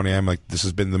like how funny I am. Like, this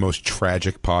has been the most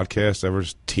tragic podcast ever.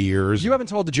 Tears. You haven't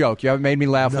told the joke. You haven't made me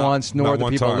laugh once, nor the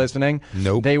people listening.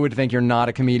 Nope. They would think you're not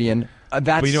a comedian.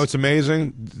 But you know what's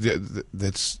amazing? And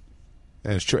it's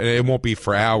true. And it won't be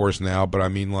for hours now, but I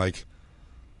mean, like,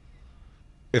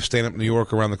 if Stand Up New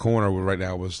York around the corner right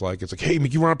now was like, it's like, hey,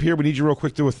 you run up here, we need you real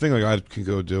quick, do a thing. Like, I can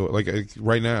go do it. Like,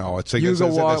 right now. It's like,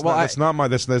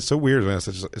 that's so weird, man.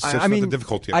 It's the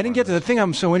difficulty. I didn't get to the thing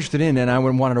I'm so interested in, and I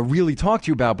wanted to really talk to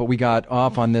you about, but we got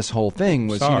off on this whole thing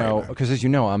was, because as you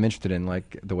know, I'm interested in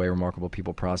like the way remarkable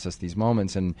people process these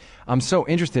moments, and I'm so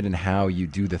interested in how you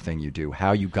do the thing you do,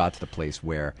 how you got to the place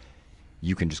where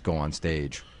you can just go on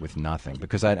stage with nothing.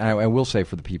 Because I will say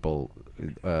for the people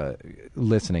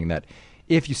listening that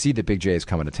if you see that Big J is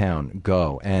coming to town,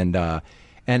 go. And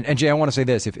Jay, I want to say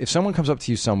this. If someone comes up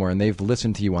to you somewhere and they've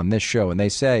listened to you on this show and they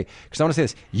say, because I want to say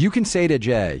this, you can say to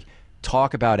Jay,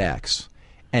 talk about X,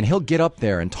 and he'll get up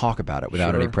there and talk about it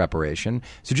without any preparation.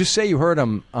 So just say you heard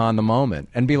him on the moment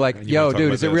and be like, yo,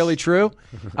 dude, is it really true?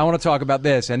 I want to talk about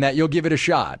this, and that you'll give it a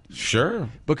shot. Sure.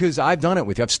 Because I've done it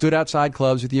with you. I've stood outside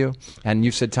clubs with you, and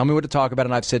you've said, tell me what to talk about,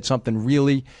 and I've said something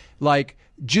really, like,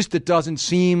 just that doesn't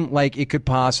seem like it could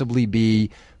possibly be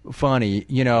funny,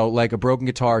 you know, like a broken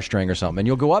guitar string or something. And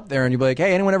you'll go up there and you'll be like,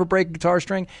 hey, anyone ever break a guitar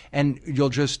string? And you'll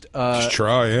just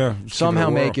try, yeah. Somehow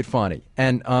make it funny.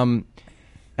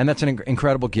 And that's an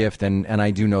incredible gift, and I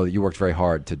do know that you worked very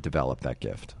hard to develop that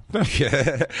gift.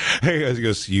 Yeah. Hey, he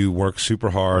goes, you work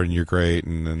super hard and you're great.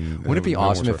 And wouldn't it be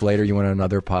awesome if later you went on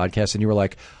another podcast and you were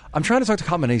like, I'm trying to talk to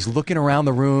Kaufman, and he's looking around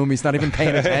the room. He's not even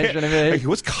paying attention to me. Hey,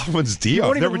 what's Kaufman's deal?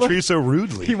 I've never treated you so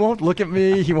rudely. He won't look at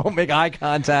me. He won't make eye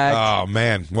contact. Oh,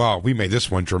 man. Wow, we made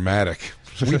this one dramatic.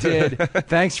 We did.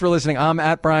 Thanks for listening. I'm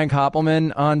at Brian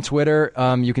Koppelman on Twitter.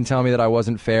 You can tell me that I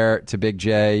wasn't fair to Big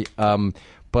J.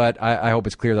 But I hope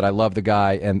it's clear that I love the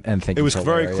guy and think it was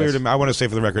very clear to me. I want to say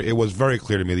for the record, it was very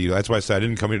clear to me that that's why I said I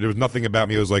didn't come here. There was nothing about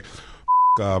me. It was like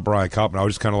Brian Koppelman. I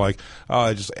was just kind of like,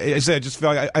 I just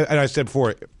felt like, and I said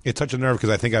before, it touched a nerve because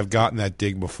I think I've gotten that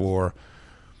dig before,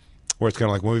 where it's kind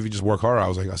of like, well, if you just work harder.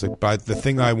 I said, but the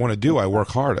thing I want to do, I work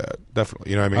hard at.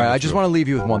 Definitely, you know what I mean. All right, I just want to leave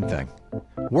you with one thing: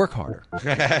 work harder. All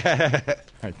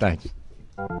right, thanks.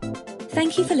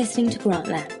 Thank you for listening to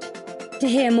Grantland. To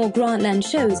hear more Grantland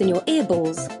shows in your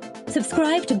earballs,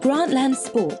 subscribe to Grantland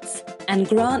Sports and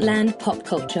Grantland Pop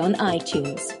Culture on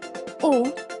iTunes. Or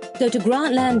go to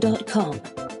grantland.com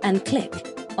and click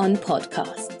on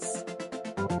podcast.